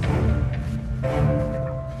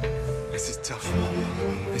 This is tough.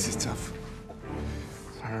 This is tough.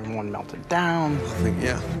 Everyone melted down. I think,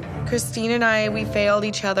 yeah. Christine and I, we failed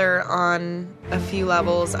each other on a few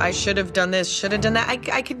levels. I should have done this, should have done that.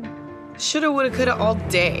 I could, shoulda, woulda, coulda all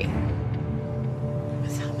day.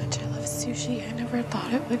 With how much I love sushi, I never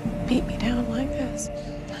thought it would beat me down like this.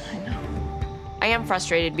 I am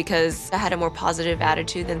frustrated because I had a more positive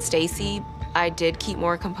attitude than Stacy. I did keep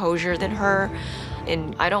more composure than her,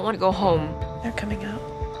 and I don't want to go home. They're coming out.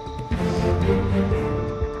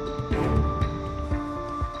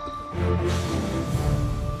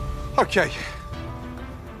 Okay.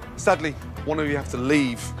 Sadly, one of you have to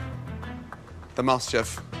leave the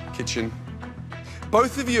MasterChef kitchen.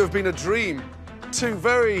 Both of you have been a dream. Two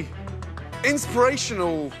very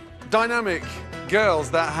inspirational, dynamic girls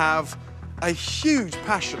that have a huge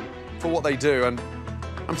passion for what they do. And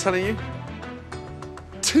I'm telling you,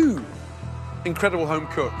 two incredible home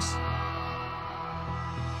cooks.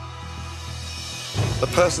 The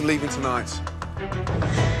person leaving tonight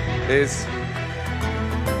is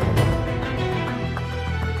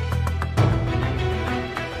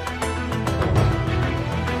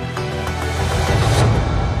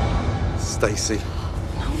Stacy.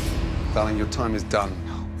 Darling, your time is done.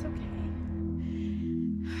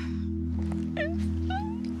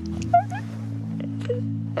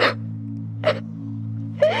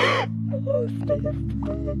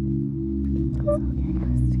 It's okay,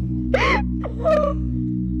 Christine.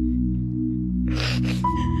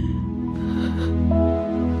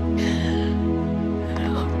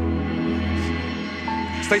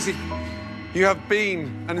 Stacey, you have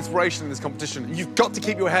been an inspiration in this competition. You've got to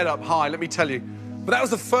keep your head up high, let me tell you. But that was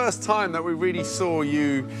the first time that we really saw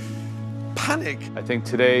you panic. I think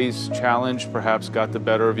today's challenge perhaps got the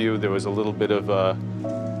better of you. There was a little bit of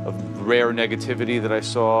rare negativity that I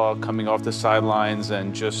saw coming off the sidelines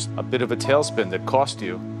and just a bit of a tailspin that cost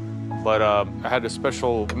you. But I had a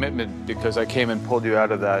special commitment because I came and pulled you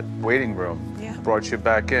out of that waiting room, brought you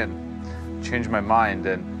back in, changed my mind,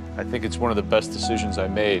 and I think it's one of the best decisions I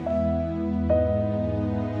made.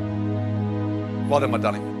 Well done, my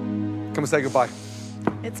darling. Come and say goodbye.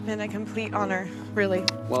 It's been a complete honor, really.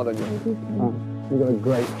 Well done, you. You've got a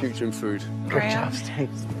great future in food. Great job, Stacey.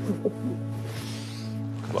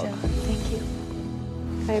 Thank you.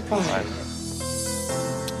 I apologize.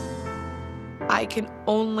 I can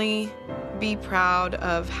only be proud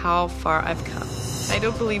of how far I've come. I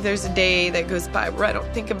don't believe there's a day that goes by where I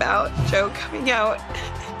don't think about Joe coming out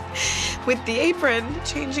with the apron,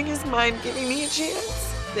 changing his mind, giving me a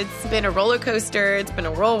chance. It's been a roller coaster, it's been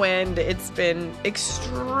a whirlwind, it's been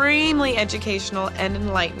extremely educational and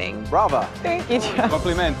enlightening. Brava. Thank you, Joe.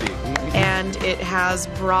 Complimenti. And it has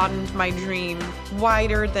broadened my dream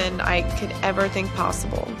wider than I could ever think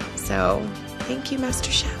possible. So, thank you,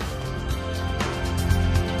 MasterChef.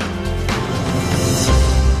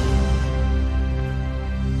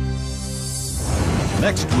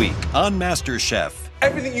 Next week on MasterChef.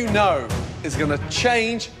 Everything you know is going to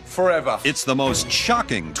change forever. It's the most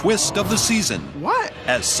shocking twist of the season. What?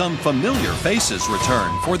 As some familiar faces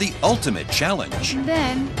return for the ultimate challenge. And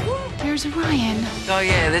then there's Ryan. Oh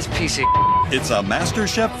yeah, this piece of It's a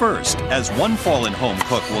MasterChef first, as one fallen home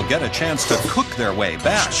cook will get a chance to cook their way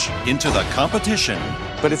back into the competition.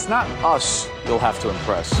 But it's not us you'll have to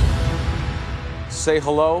impress. Say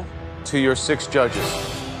hello to your 6 judges.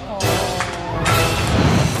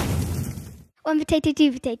 1 potato,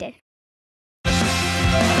 2 potato.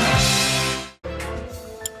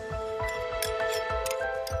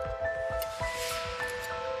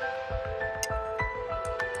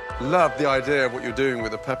 Love the idea of what you're doing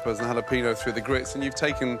with the peppers and jalapeno through the grits, and you've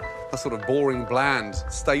taken a sort of boring, bland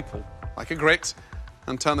staple, like a grit,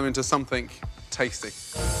 and turned them into something tasty.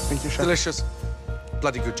 Thank you, Chef. Delicious.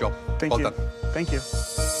 Bloody good job. Thank well you. done. Thank you.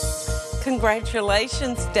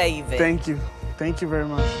 Congratulations, David. Thank you. Thank you very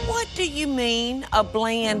much. What do you mean, a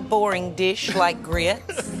bland, boring dish like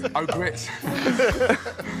grits? Oh, grits.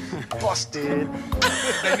 Busted.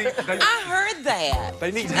 I heard that. They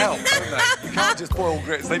need help, don't they? You can't just boil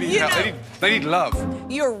grits. They need help. They need love.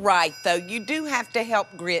 You're right, though. You do have to help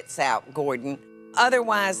grits out, Gordon.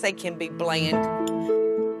 Otherwise, they can be bland.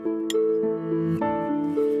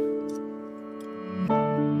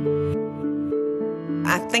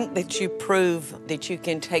 I think that you prove that you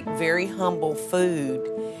can take very humble food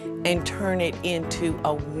and turn it into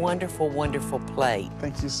a wonderful, wonderful plate.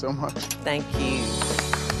 Thank you so much. Thank you.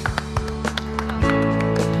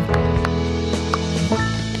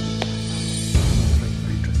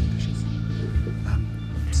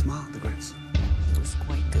 Smart, the grits. It was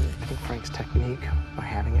quite good. I think Frank's technique by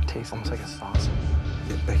having it taste almost like a sauce.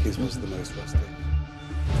 Yeah, Becky's was the most rusty.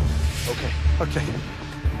 Okay.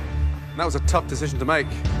 That was a tough decision to make.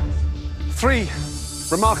 3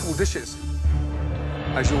 remarkable dishes.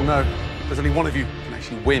 As you all know, there's only one of you who can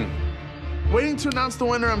actually win. Waiting to announce the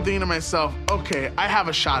winner, I'm thinking to myself, okay, I have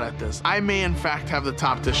a shot at this. I may, in fact, have the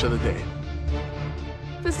top dish of the day.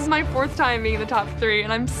 This is my 4th time being in the top 3,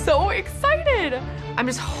 and I'm so excited. I'm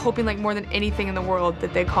just hoping, like, more than anything in the world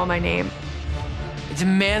that they call my name. It's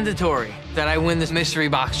mandatory that I win this mystery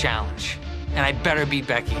box challenge, and I better beat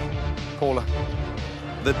Becky. Paula,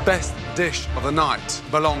 the best dish of the night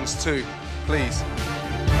belongs to, please.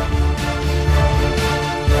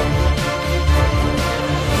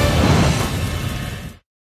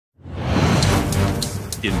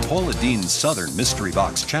 In Paula Deen's Southern Mystery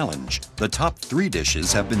Box Challenge, the top 3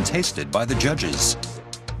 dishes have been tasted by the judges.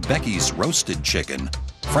 Becky's roasted chicken,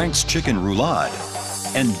 Frank's chicken roulade,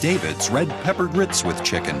 and David's red pepper grits with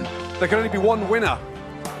chicken. There can only be one winner.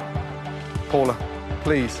 Paula,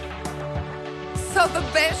 please. So the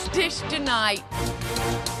best dish tonight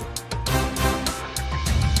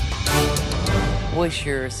was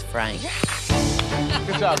yours, Frank.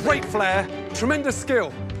 Good job. Great flair, tremendous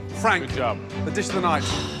skill. Frank, good job. The dish of the night.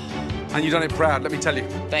 And you've done it proud, let me tell you.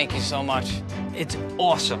 Thank you so much. It's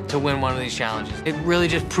awesome to win one of these challenges. It really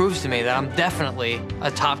just proves to me that I'm definitely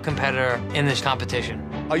a top competitor in this competition.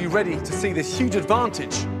 Are you ready to see this huge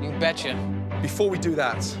advantage? You betcha. Before we do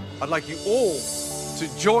that, I'd like you all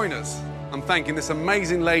to join us. I'm thanking this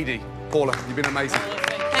amazing lady. Paula, you've been amazing.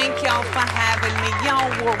 Thank y'all for having me. Y'all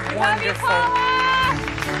were wonderful.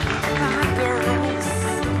 Bye, girls.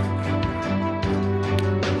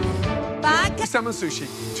 to salmon sushi,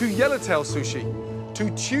 to yellowtail sushi,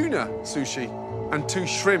 to tuna sushi, and to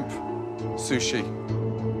shrimp sushi.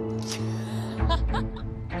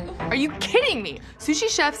 Are you kidding me? Sushi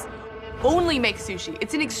chefs only make sushi.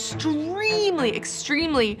 It's an extremely,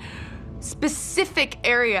 extremely specific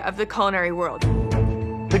area of the culinary world.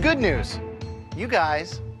 The good news, you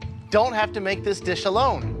guys don't have to make this dish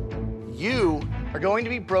alone. You are going to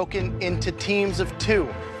be broken into teams of 2.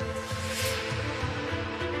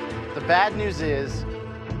 The bad news is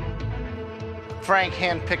Frank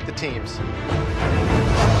handpicked the teams.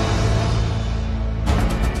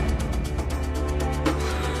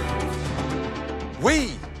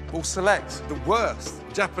 We will select the worst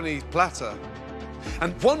Japanese platter,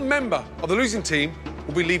 and one member of the losing team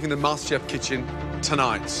will be leaving the MasterChef kitchen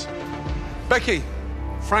tonight. Becky,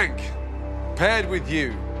 Frank, paired with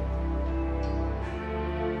you,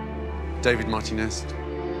 David Martinez.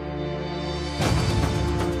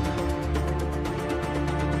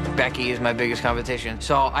 Becky is my biggest competition.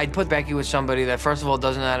 So I'd put Becky with somebody that, first of all,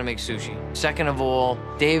 doesn't know how to make sushi. Second of all,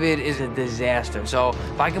 David is a disaster. So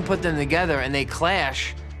if I can put them together and they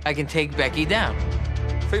clash, I can take Becky down.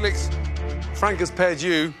 Felix, Frank has paired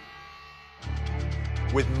you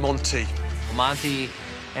with Monty. Monty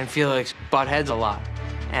and Felix butt heads a lot.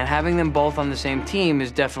 And having them both on the same team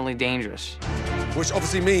is definitely dangerous. Which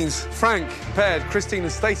obviously means Frank paired Christine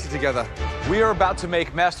and Stacey together. We are about to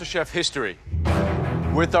make MasterChef history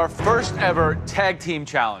with our first ever tag team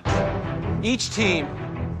challenge. Each team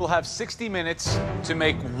will have 60 minutes to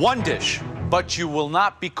make one dish, but you will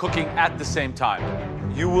not be cooking at the same time.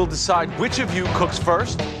 You will decide which of you cooks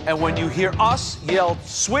first, and when you hear us yell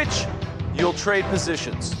switch, you'll trade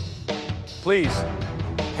positions. Please,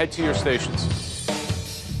 head to your stations.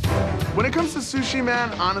 When it comes to sushi,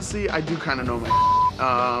 man, honestly, I do kind of know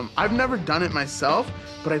my I've never done it myself,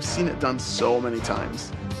 but I've seen it done so many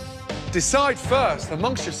times. Decide first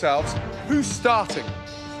amongst yourselves who's starting.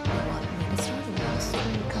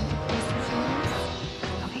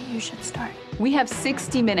 Okay, you should start. We have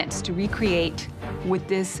 60 minutes to recreate what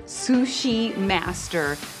this sushi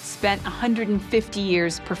master spent 150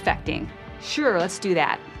 years perfecting. Sure, let's do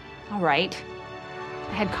that. All right.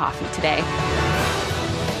 I had coffee today.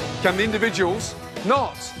 Can the individuals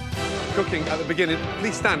not cooking at the beginning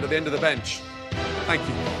please stand at the end of the bench? Thank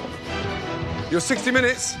you. Your 60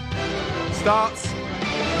 minutes starts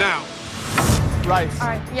now. Rice. All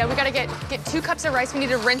right, yeah, we gotta get 2 cups of rice. We need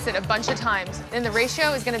to rinse it a bunch of times. And the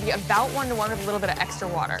ratio is gonna be about 1-to-1 with a little bit of extra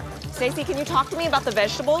water. Stacey, can you talk to me about the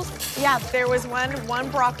vegetables? Yeah, there was one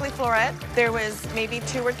broccoli floret. There was maybe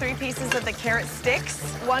 2 or 3 pieces of the carrot sticks.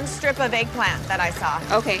 1 strip of eggplant that I saw.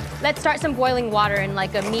 Okay, let's start some boiling water in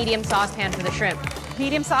like a medium saucepan for the shrimp.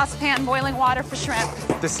 Medium saucepan, boiling water for shrimp.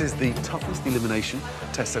 This is the toughest elimination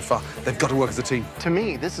test so far. They've got to work as a team. To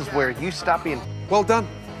me, this is where you stop being... Well done.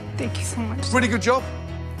 Thank you so much. Really good job.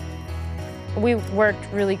 We worked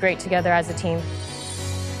really great together as a team.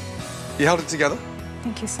 You held it together.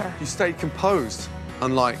 Thank you, sir. You stayed composed,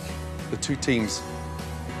 unlike the 2 teams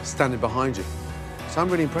standing behind you. So I'm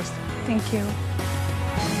really impressed. Thank you.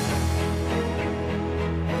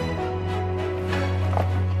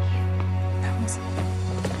 That was...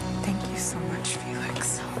 Thank you so much,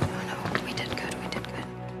 Felix. No, we did good, we did good.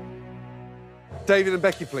 David and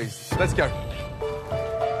Becky, please. Let's go.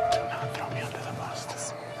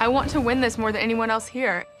 I want to win this more than anyone else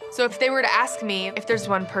here. So if they were to ask me if there's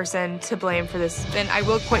one person to blame for this, then I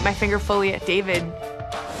will point my finger fully at David.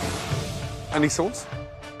 Any sauce?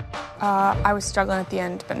 I was struggling at the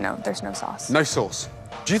end, but no, there's no sauce. No sauce.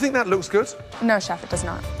 Do you think that looks good? No, chef, it does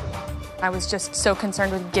not. I was just so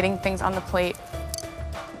concerned with getting things on the plate.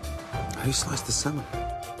 Who sliced the salmon?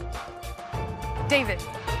 David.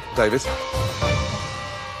 David.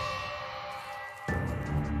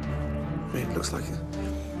 It looks like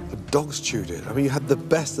the dogs chewed it. I mean, you had the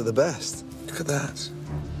best of the best. Look at that.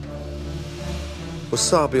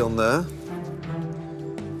 Wasabi on there.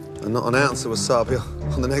 And not an ounce of wasabi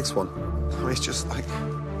on the next one. I mean, it's just like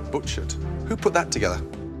butchered. Who put that together?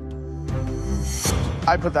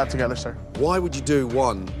 I put that together, sir. Why would you do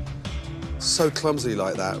one so clumsily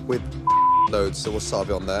like that with loads of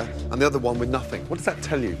wasabi on there and the other one with nothing? What does that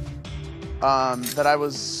tell you? That I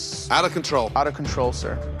was... Out of control. Out of control,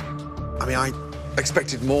 sir. I mean, I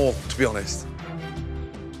expected more, to be honest.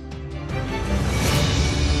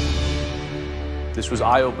 This was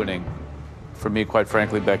eye-opening for me, quite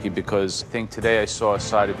frankly, Becky, because I think today I saw a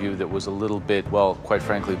side of you that was a little bit, well, quite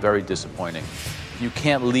frankly, very disappointing. You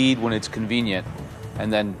can't lead when it's convenient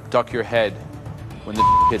and then duck your head when the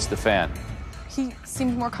hits the fan. He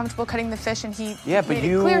seemed more comfortable cutting the fish, and he Yeah, but made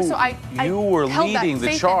it clear, so I you were held that leading the faith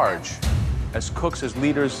in him. charge. As cooks, as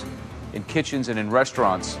leaders, in kitchens and in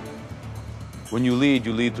restaurants, when you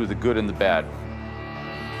lead through the good and the bad.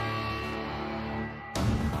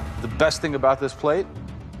 The best thing about this plate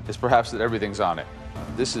is perhaps that everything's on it.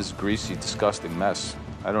 This is greasy, disgusting mess.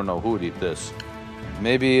 I don't know who would eat this.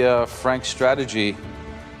 Maybe Frank's strategy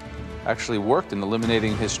actually worked in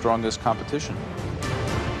eliminating his strongest competition.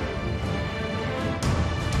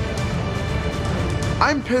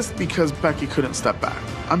 I'm pissed because Becky couldn't step back.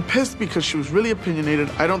 I'm pissed because she was really opinionated.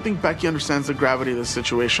 I don't think Becky understands the gravity of the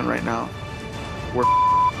situation right now. We're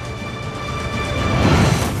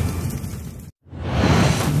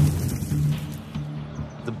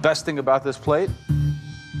The best thing about this plate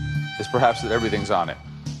is perhaps that everything's on it.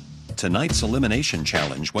 Tonight's elimination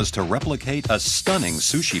challenge was to replicate a stunning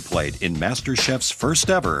sushi plate in MasterChef's first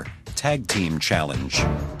ever Tag Team Challenge.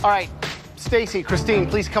 All right, Stacy, Christine,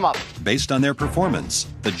 please come up. Based on their performance,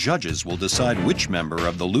 the judges will decide which member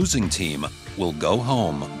of the losing team will go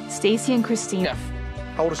home. Stacy and Christine.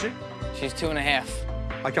 How old is she? She's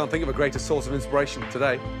 2.5. I can't think of a greater source of inspiration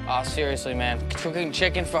today. Oh, seriously, man. Cooking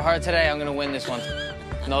chicken for her today, I'm gonna win this one.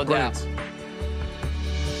 No doubt.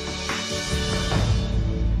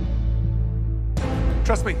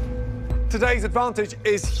 Trust me, today's advantage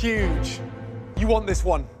is huge. You want this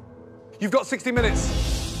one. You've got 60 minutes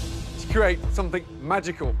to create something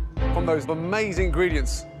magical from those amazing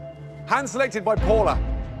ingredients. Hand selected by Paula.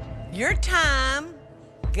 Your time,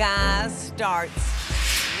 guys, starts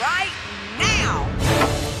right now.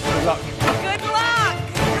 Good luck. Good luck.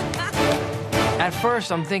 At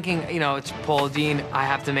first, I'm thinking, you know, it's Paula Deen, I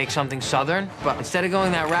have to make something Southern. But instead of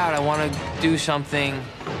going that route, I want to do something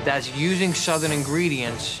that's using Southern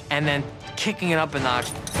ingredients and then kicking it up a notch.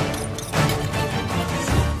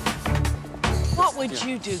 What would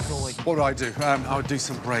you do, Gordon? What would I do? I would do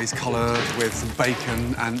some braised collard with some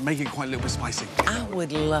bacon and make it quite a little bit spicy. I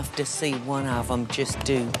would love to see one of them just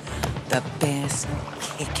do the best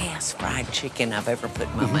kick-ass fried chicken I've ever put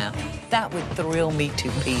in my mouth. That would thrill me to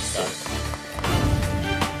pieces.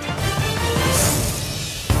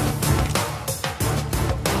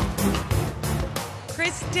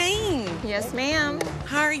 Christine. Yes, ma'am.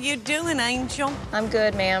 How are you doing, Angel? I'm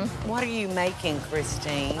good, ma'am. What are you making,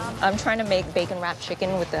 Christine? I'm trying to make bacon wrapped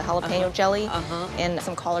chicken with the jalapeno jelly and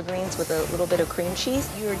some collard greens with a little bit of cream cheese.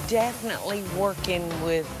 You're definitely working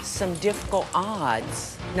with some difficult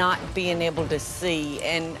odds, not being able to see,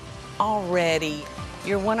 and already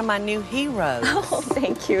you're one of my new heroes. Oh,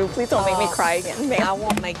 thank you. Please don't make me cry again, ma'am. I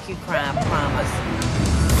won't make you cry, I promise.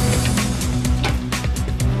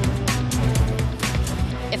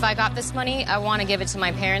 If I got this money, I want to give it to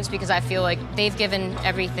my parents because I feel like they've given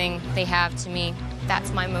everything they have to me.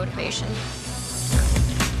 That's my motivation.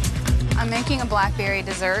 I'm making a blackberry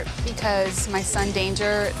dessert because my son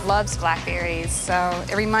Danger loves blackberries, so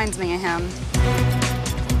it reminds me of him.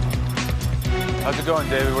 How's it going,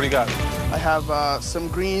 David? What do you got? I have some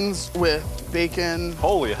greens with bacon.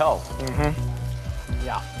 Holy hell.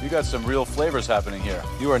 Yeah. You got some real flavors happening here.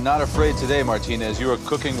 You are not afraid today, Martinez. You are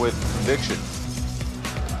cooking with conviction.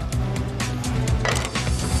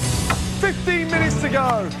 15 minutes to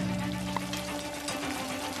go.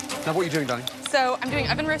 Now, what are you doing, Danny? So I'm doing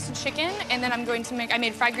oven roasted chicken, and then I'm going to make, I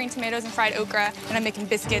made fried green tomatoes and fried okra, and I'm making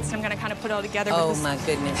biscuits, and I'm gonna kind of put it all together with this my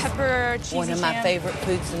goodness. pepper, cheesy One of my jam. favorite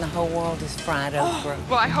foods in the whole world is fried okra.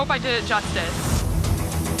 Well, I hope I did it justice.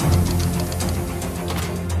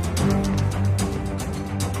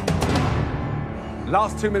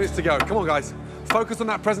 Last 2 minutes to go. Come on, guys. Focus on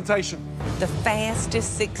that presentation. The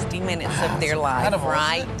fastest 60 minutes of their life,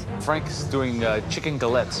 right? Frank's doing chicken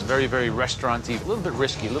galettes, very, very restaurant-y, a little bit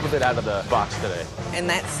risky, a little bit out of the box today. And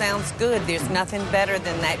that sounds good. There's nothing better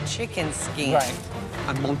than that chicken skin. Right.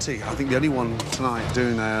 And Monty, I think the only one tonight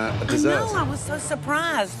doing a dessert. I know, I was so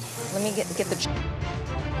surprised. Let me get the...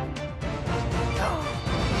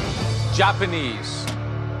 Japanese.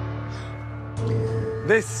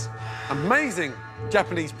 This amazing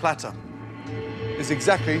Japanese platter is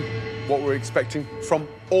exactly what we're expecting from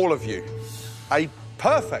all of you. A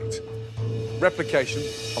perfect replication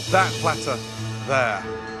of that platter there.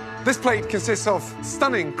 This plate consists of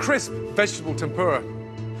stunning, crisp vegetable tempura,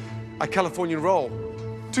 a Californian roll,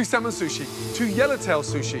 2 salmon sushi, 2 yellowtail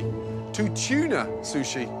sushi, 2 tuna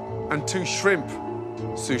sushi, and 2 shrimp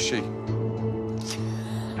sushi.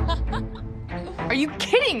 Are you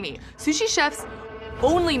kidding me? Sushi chefs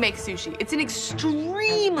only make sushi. It's an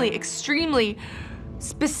extremely, extremely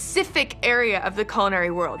specific area of the culinary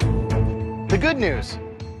world. The good news,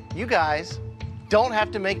 you guys don't have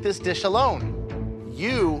to make this dish alone.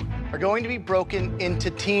 You are going to be broken into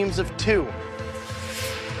teams of 2.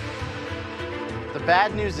 The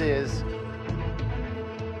bad news is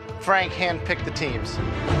Frank handpicked the teams.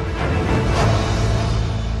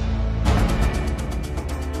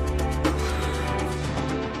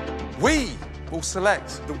 We will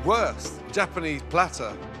select the worst Japanese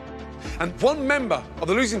platter. And one member of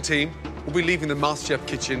the losing team will be leaving the MasterChef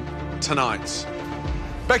kitchen tonight.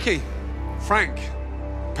 Becky, Frank,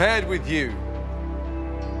 paired with you,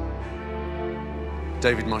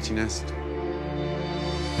 David Martinez.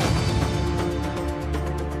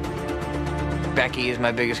 Becky is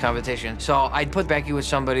my biggest competition. So I'd put Becky with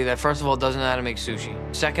somebody that, first of all, doesn't know how to make sushi.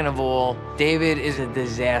 Second of all, David is a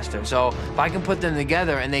disaster. So if I can put them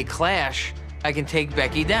together and they clash, I can take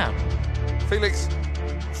Becky down. Felix,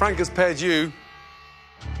 Frank has paired you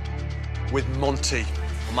with Monty.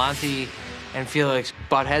 Monty and Felix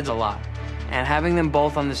butt heads a lot. And having them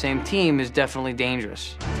both on the same team is definitely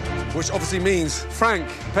dangerous. Which obviously means Frank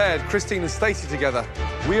paired Christine and Stacey together.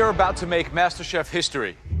 We are about to make MasterChef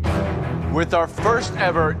history with our first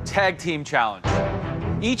ever tag team challenge.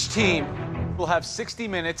 Each team will have 60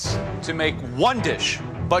 minutes to make one dish,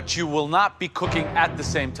 but you will not be cooking at the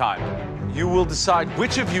same time. You will decide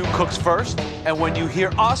which of you cooks first, and when you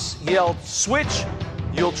hear us yell switch,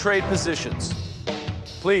 you'll trade positions.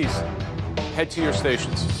 Please, head to your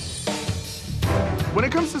stations. When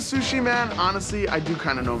it comes to sushi, man, honestly, I do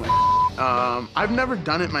kind of know my I've never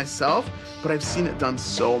done it myself, but I've seen it done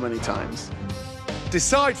so many times.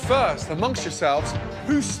 Decide first amongst yourselves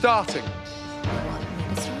who's starting.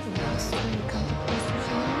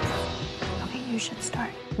 Okay, you should start.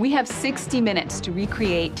 We have 60 minutes to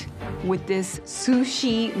recreate what this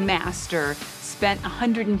sushi master spent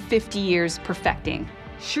 150 years perfecting.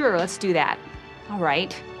 Sure, let's do that. All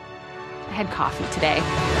right. I had coffee today.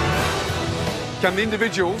 Can the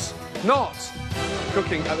individuals not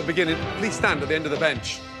cooking at the beginning please stand at the end of the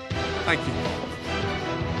bench? Thank you.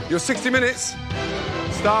 Your 60 minutes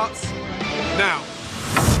starts now.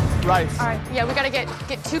 Rice. All right, yeah, we gotta get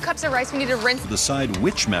 2 cups of rice. We need to rinse. Decide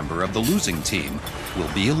which member of the losing team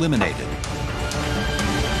will be eliminated.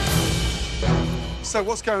 So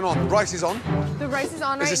what's going on? The rice is on? The rice is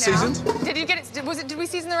on right now. Is it seasoned? Did you get it? Did we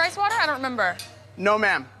season the rice water? I don't remember. No,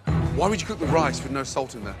 ma'am. Why would you cook the rice with no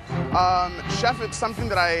salt in there? Chef, it's something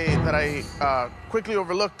that I quickly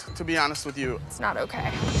overlooked, to be honest with you. It's not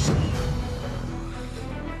okay.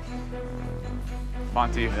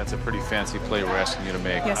 Monty, that's a pretty fancy plate we're asking you to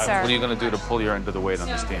make. Yes, sir. What are you going to do to pull your end of the weight on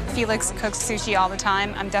this team? Felix cooks sushi all the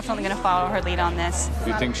time. I'm definitely going to follow her lead on this.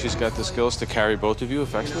 Do you think she's got the skills to carry both of you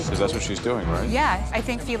effectively? Because that's what she's doing, right? Yeah, I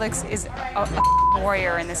think Felix is a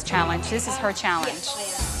warrior in this challenge. This is her challenge.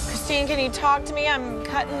 Christine, can you talk to me? I'm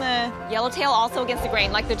cutting the... Yellowtail also against the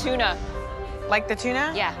grain, like the tuna. Like the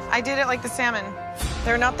tuna? Yeah. I did it like the salmon.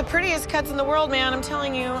 They're not the prettiest cuts in the world, man, I'm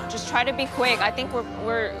telling you. Just try to be quick. I think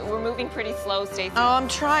we're moving pretty slow, Stacey. Oh, I'm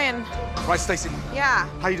trying. Right, Stacey. Yeah.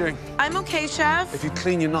 How you doing? I'm okay, Chef. If you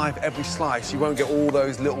clean your knife every slice, you won't get all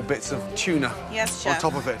those little bits of tuna Yes, Chef.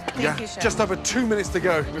 on top of it. Thank you, Chef. Just over 2 minutes to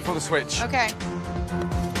go before the switch. Okay.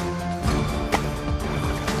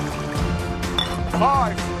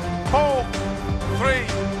 5, 4, 3,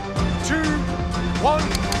 2, 1,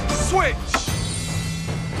 switch!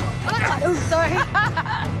 Oh, sorry.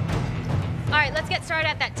 All right, let's get started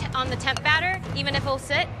at on the temp batter, even if it'll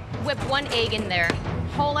sit. Whip 1 egg in there.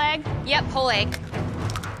 Whole egg? Yep, whole egg.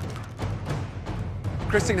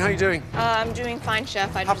 Christine, how you doing? I'm doing fine,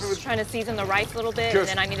 Chef. I'm just trying to season the rice a little bit, Good. and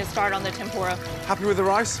then I need to start on the tempura. Happy with the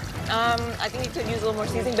rice? I think you could use a little more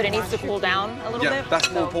seasoning, but it needs to cool down a little bit. That's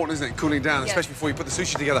more important, isn't it? Cooling down, Yes. especially before you put the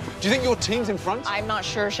sushi together. Do you think your team's in front? I'm not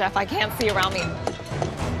sure, Chef. I can't see around me.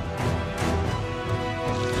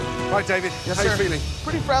 Right, David, Yes, how sir. are you feeling?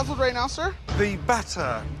 Pretty frazzled right now, sir. The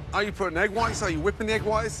batter, are you putting egg whites? Are you whipping the egg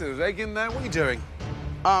whites? There's egg in there? What are you doing?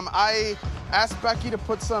 I asked Becky to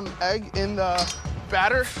put some egg in the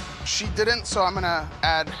batter. She didn't, so I'm gonna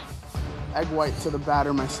add egg white to the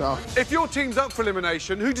batter myself. If your team's up for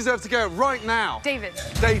elimination, who deserves to go right now? David.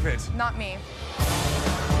 David. Not me.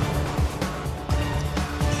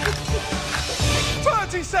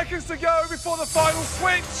 30 seconds to go before the final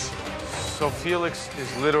switch. So Felix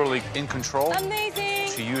is literally in control. Amazing.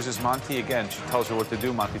 She uses Monty again. She tells her what to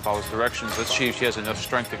do. Monty follows directions. Let's see if she has enough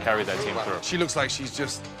strength to carry that team through. She looks like she's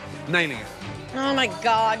just nailing it. Oh my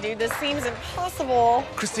God, dude, this seems impossible.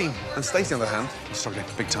 Christine and Stacey, on the other hand, are struggling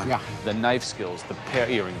big time. Yeah. The knife skills, the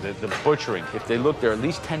pairing, the butchering. If they look, they're at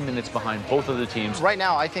least 10 minutes behind both of the teams. Right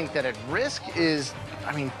now, I think that at risk is,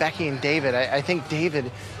 I mean, Becky and David. I think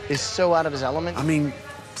David is so out of his element. I mean,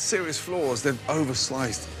 serious flaws. They've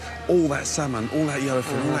oversliced all that salmon, all that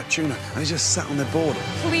yellowfin, all that tuna, and it's just sat on their board.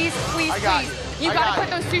 Please, please, I got please. you. You I gotta got put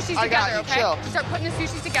those sushis I got together, you. okay? Chill. Start putting the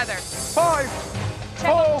sushis together. 5, Check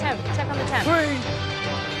on 4, the temp. Check on the temp.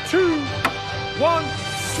 3, 2, 1,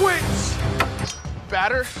 switch!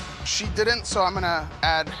 Batter, she didn't, so I'm gonna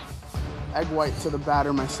add egg white to the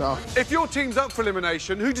batter myself. If your team's up for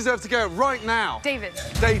elimination, who deserves to go right now? David.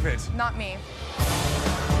 David. Not me.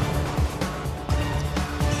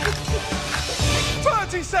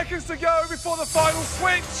 30 seconds to go before the final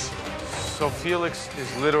switch. So Felix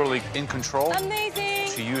is literally in control. Amazing.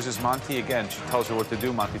 She uses Monty again. She tells her what to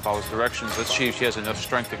do. Monty follows directions. Let's see if she has enough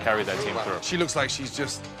strength to carry that team through. She looks like she's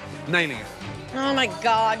just nailing it. Oh my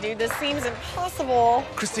God, dude, this seems impossible.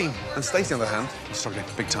 Christine and Stacey, on the other hand, are struggling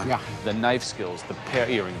big time. Yeah. The knife skills, the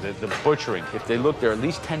pairing, the butchering. If they look, they're at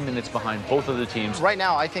least 10 minutes behind both of the teams. Right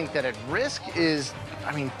now, I think that at risk is,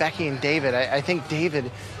 I mean, Becky and David. I think David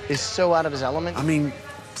is so out of his element. I mean,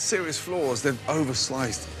 serious flaws. They've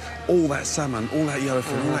over-sliced all that salmon, all that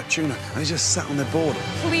yellowfin, all that tuna, and it's just sat on their board.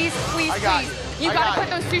 Please, please, please. You gotta put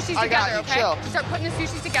those sushis I got together, you. okay? Chill. Start putting the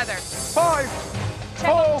sushis together. 5, Check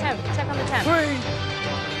on the temp. Check on the temp.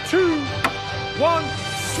 3, 2, 1,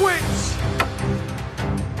 switch!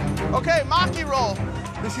 Okay, maki roll.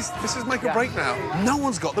 This is make or break now. No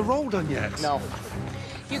one's got the roll done yet. No.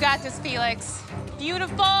 You got this, Felix.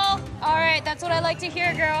 Beautiful. All right, that's what I like to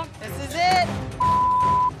hear, girl. This is it.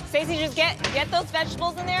 Stacey, just get those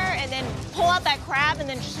vegetables in there and then pull out that crab and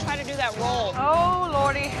then just try to do that roll. Oh,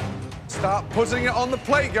 Lordy. Start putting it on the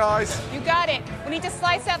plate, guys. You got it. We need to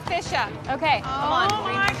slice that fish up. Okay. Come on. Oh,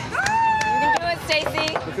 my God. You can do it,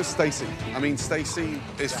 Stacey. Look at Stacey. I mean, Stacey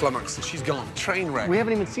is flummoxed. She's gone. Train wreck. We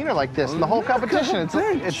haven't even seen her like this in the whole competition.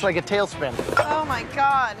 It's like a tailspin. Oh my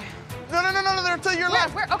God. No, they're to your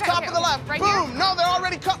left. Where? Okay, Top okay, of the okay. left. Right Boom. here? No, they're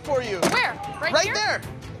already cut for you. Where? Right here? there.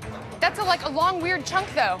 That's like a long, weird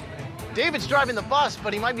chunk, though. David's driving the bus,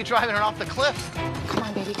 but he might be driving her off the cliff. Come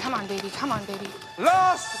on, baby. Come on, baby. Come on, baby.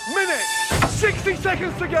 Last minute. 60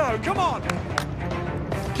 seconds to go. Come on.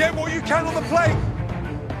 Get what you can on the plate.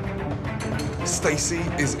 Stacey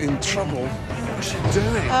is in trouble. What's she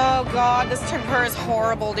doing? Oh God, this tempura is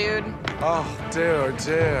horrible, dude. Oh, dear,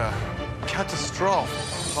 dear. Catastrophe.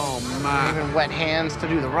 Oh, man. Even wet hands to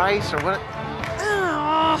do the rice or what?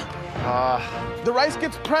 The rice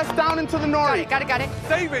gets pressed down into the nori. Got it.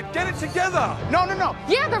 David, get it together. No.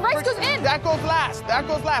 Yeah, the rice goes in. That goes last.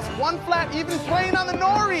 One flat, even plane on the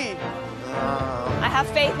nori. I have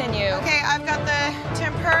faith in you. Okay, I've got the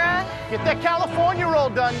tempura. Get that California roll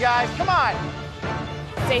done, guys. Come on.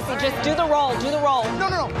 Stacey, just do the roll. Do the roll.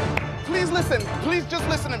 No. Please listen. Please just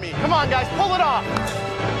listen to me. Come on, guys. Pull it off.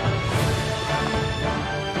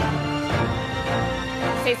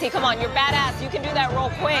 Stacey, come on. You're badass. You can do that roll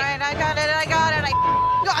quick. All right, I got it. I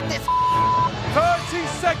got this. 30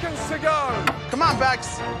 seconds to go. Come on,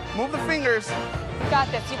 Bex. Move the fingers. You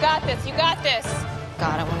got this.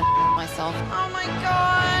 God, I want to myself. Oh my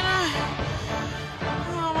God.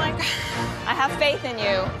 Oh my God. I have faith in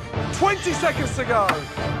you. 20 seconds to go.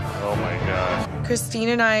 Oh my God. Christine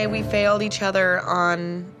and we failed each other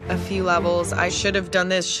on a few levels. I should have done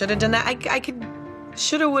this, should have done that. I could,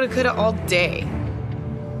 shoulda, woulda, coulda all day.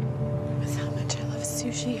 With how much I love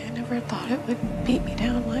sushi, I never thought it would beat me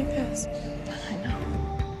down like this.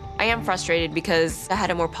 I am frustrated because I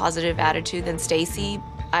had a more positive attitude than Stacey.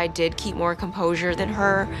 I did keep more composure than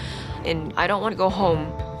her, and I don't want to go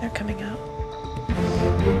home. They're coming out.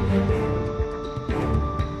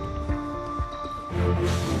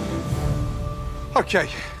 Okay.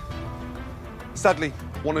 Sadly,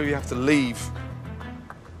 one of you have to leave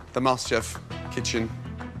the MasterChef kitchen.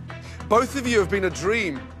 Both of you have been a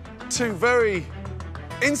dream. Two very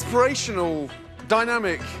inspirational,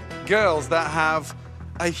 dynamic girls that have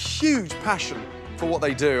a huge passion for what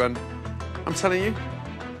they do. And I'm telling you,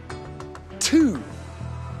 two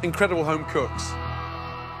incredible home cooks.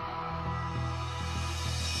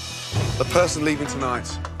 The person leaving tonight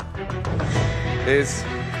is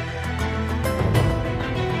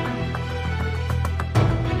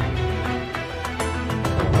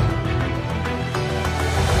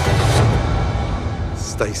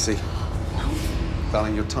Stacey.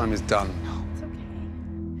 Darling, your time is done.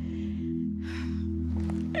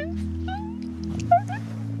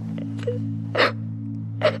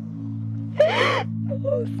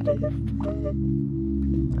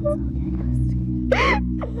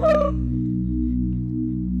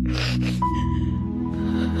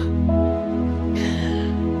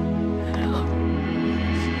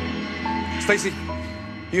 Stacey,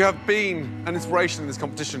 you have been an inspiration in this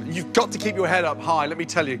competition. You've got to keep your head up high, let me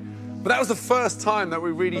tell you. But that was the first time that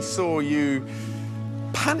we really saw you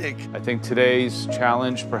panic. I think today's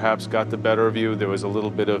challenge perhaps got the better of you. There was a little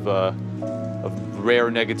bit of rare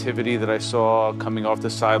negativity that I saw coming off the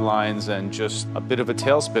sidelines and just a bit of a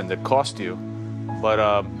tailspin that cost you. But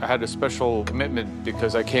I had a special commitment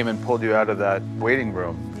because I came and pulled you out of that waiting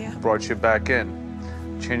room, brought you back in,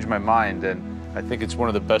 changed my mind, and I think it's one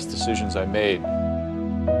of the best decisions I made.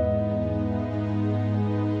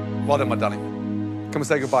 Well done, my darling. Come and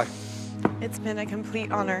say goodbye. It's been a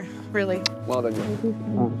complete honor, really. Well done, you.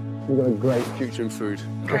 You've got a great future in food.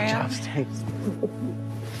 Great job, Steve.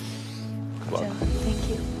 Thank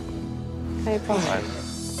you. I appreciate it.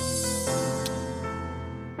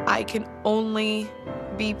 I can only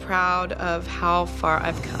be proud of how far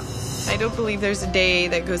I've come. I don't believe there's a day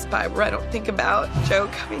that goes by where I don't think about Joe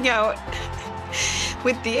coming out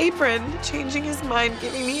with the apron, changing his mind,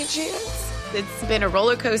 giving me a chance. It's been a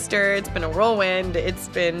roller coaster, it's been a whirlwind, it's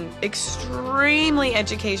been extremely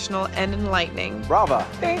educational and enlightening. Brava.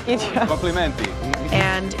 Thank you, Joe. Complimenti.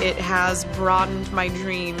 And it has broadened my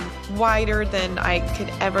dream wider than I could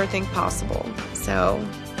ever think possible. So,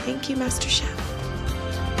 thank you, MasterChef.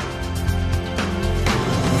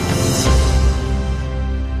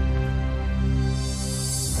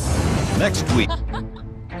 Next week.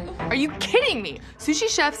 Are you kidding me? Sushi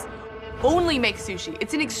chefs only make sushi.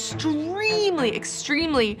 It's an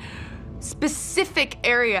extremely specific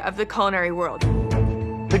area of the culinary world.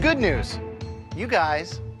 The good news, you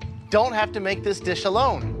guys don't have to make this dish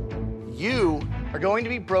alone. You are going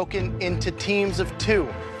to be broken into teams of 2.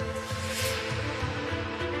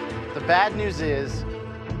 The bad news is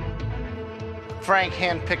Frank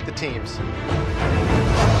handpicked the teams.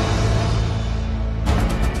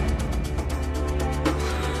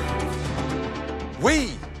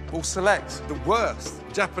 We will select the worst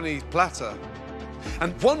Japanese platter.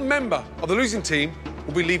 And one member of the losing team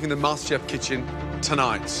will be leaving the MasterChef kitchen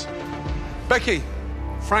tonight. Becky,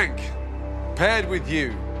 Frank, paired with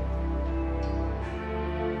you,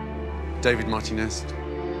 David Martinez.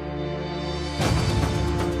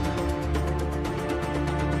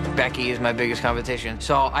 Becky is my biggest competition.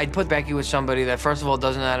 So I'd put Becky with somebody that, first of all,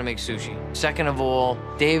 doesn't know how to make sushi. Second of all,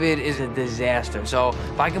 David is a disaster. So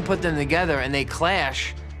if I can put them together and they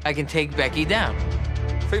clash, I can take Becky down.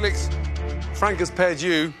 Felix, Frank has paired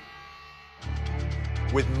you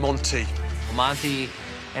with Monty. Monty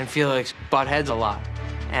and Felix butt heads a lot.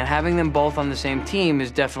 And having them both on the same team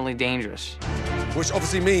is definitely dangerous. Which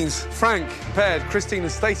obviously means Frank paired Christine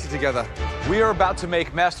and Stacey together. We are about to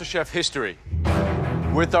make MasterChef history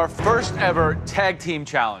with our first ever tag team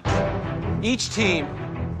challenge. Each team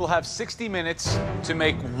will have 60 minutes to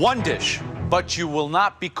make one dish, but you will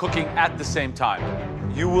not be cooking at the same time.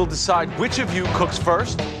 You will decide which of you cooks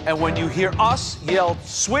first, and when you hear us yell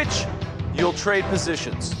switch, you'll trade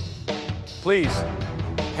positions. Please,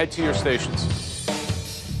 head to your stations.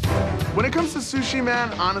 When it comes to sushi,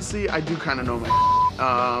 man, honestly, I do kind of know my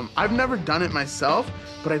I've never done it myself,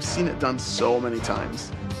 but I've seen it done so many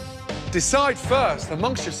times. Decide first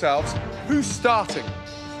amongst yourselves who's starting.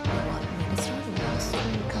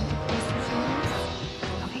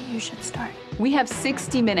 Okay, you should start. We have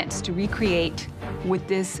 60 minutes to recreate what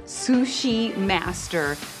this sushi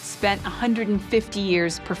master spent 150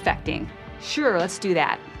 years perfecting. Sure, let's do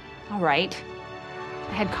that. All right.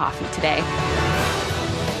 I had coffee today.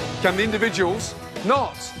 Can the individuals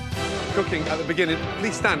not cooking at the beginning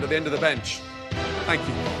please stand at the end of the bench? Thank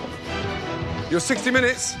you. Your 60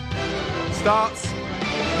 minutes starts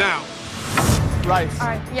now. Rice. All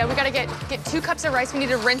right, yeah, we gotta get 2 cups of rice. We need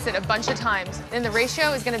to rinse it a bunch of times. And the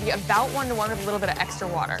ratio is gonna be about 1-to-1 with a little bit of extra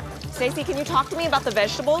water. Stacey, can you talk to me about the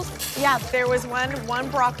vegetables? Yeah, there was one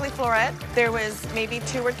broccoli floret. There was maybe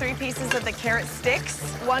 2 or 3 pieces of the carrot sticks.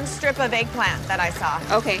 1 strip of eggplant that I saw.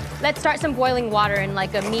 Okay, let's start some boiling water in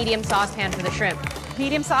like a medium saucepan for the shrimp.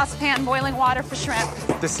 Medium saucepan, boiling water for shrimp.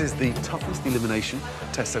 This is the toughest elimination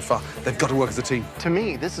test so far. They've got to work as a team. To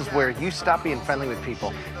me, this is where you stop being friendly with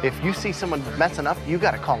people. If you see someone messing up, you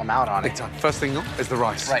got to call them out on Big it. time. First thing is the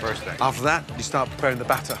rice. Right. First thing. After that, you start preparing the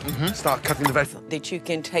batter. Start cutting the vegetables. That you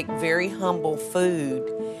can take very humble food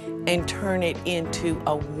and turn it into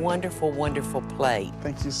a wonderful, wonderful plate.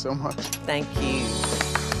 Thank you so much. Thank you.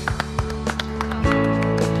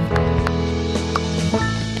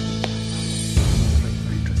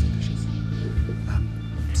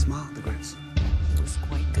 Smart, the grits. It was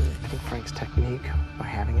quite good. I think Frank's technique by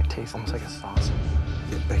having it taste almost like a sauce.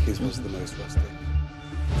 Yeah, Becky's was the most rusty.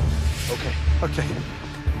 Okay.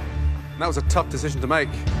 That was a tough decision to make.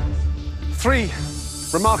 3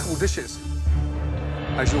 remarkable dishes.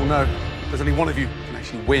 As you all know, there's only one of you who can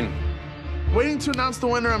actually win. Waiting to announce the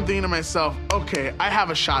winner, I'm thinking to myself, okay, I have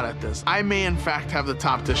a shot at this. I may, in fact, have the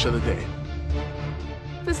top dish of the day.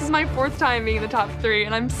 This is my 4th time being in the top 3,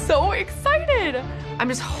 and I'm so excited. I'm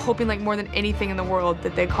just hoping, like, more than anything in the world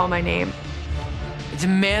that they call my name. It's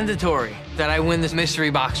mandatory that I win this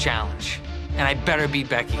mystery box challenge, and I better beat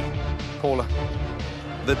Becky. Paula,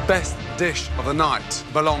 the best dish of the night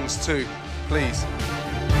belongs to, please.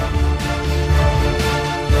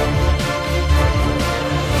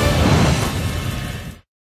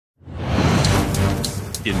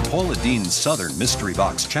 In Paula Deen's Southern Mystery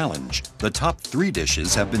Box Challenge, the top 3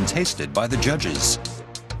 dishes have been tasted by the judges.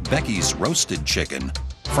 Becky's roasted chicken,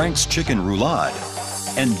 Frank's chicken roulade,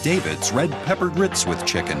 and David's red pepper grits with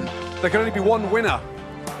chicken. There can only be one winner.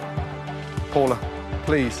 Paula,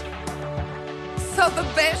 please. So the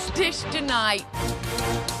best dish tonight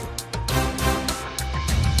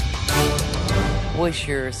was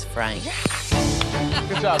yours, Frank.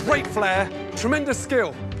 Good job. Great flair, tremendous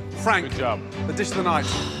skill. Frank, good job. The dish of the night.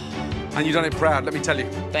 And you've done it proud, let me tell you.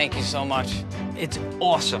 Thank you so much. It's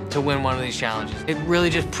awesome to win one of these challenges. It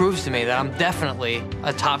really just proves to me that I'm definitely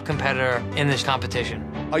a top competitor in this competition.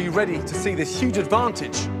 Are you ready to see this huge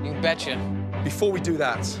advantage? You betcha. Before we do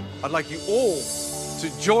that, I'd like you all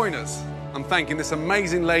to join us in thanking this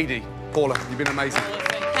amazing lady. Paula, you've been amazing.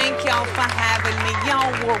 Thank y'all for having me.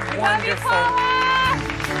 Y'all were wonderful.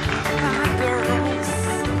 Bye, girls.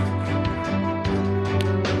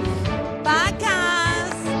 Bye,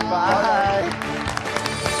 guys. Bye.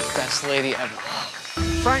 Best lady ever.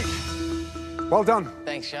 Frank, well done.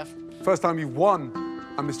 Thanks, Chef. First time you've won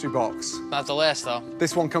a mystery box. Not the last, though.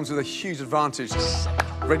 This one comes with a huge advantage.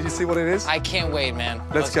 Ready to see what it is? I can't wait, man.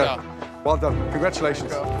 Let's go. Well done.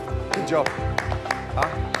 Congratulations. Good job.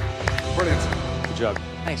 Brilliant. Good job.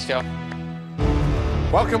 Thanks, Joe.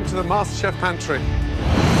 Welcome to the MasterChef Pantry.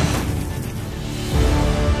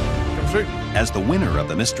 Come through. As the winner of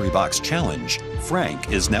the Mystery Box Challenge,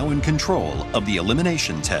 Frank is now in control of the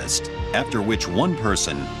elimination test, after which one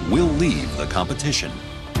person will leave the competition.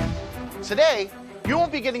 Today, you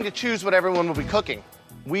won't be getting to choose what everyone will be cooking.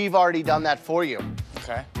 We've already done that for you.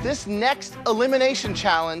 Okay. This next elimination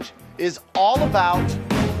challenge is all about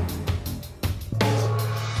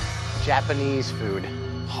Japanese food.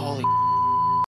 Holy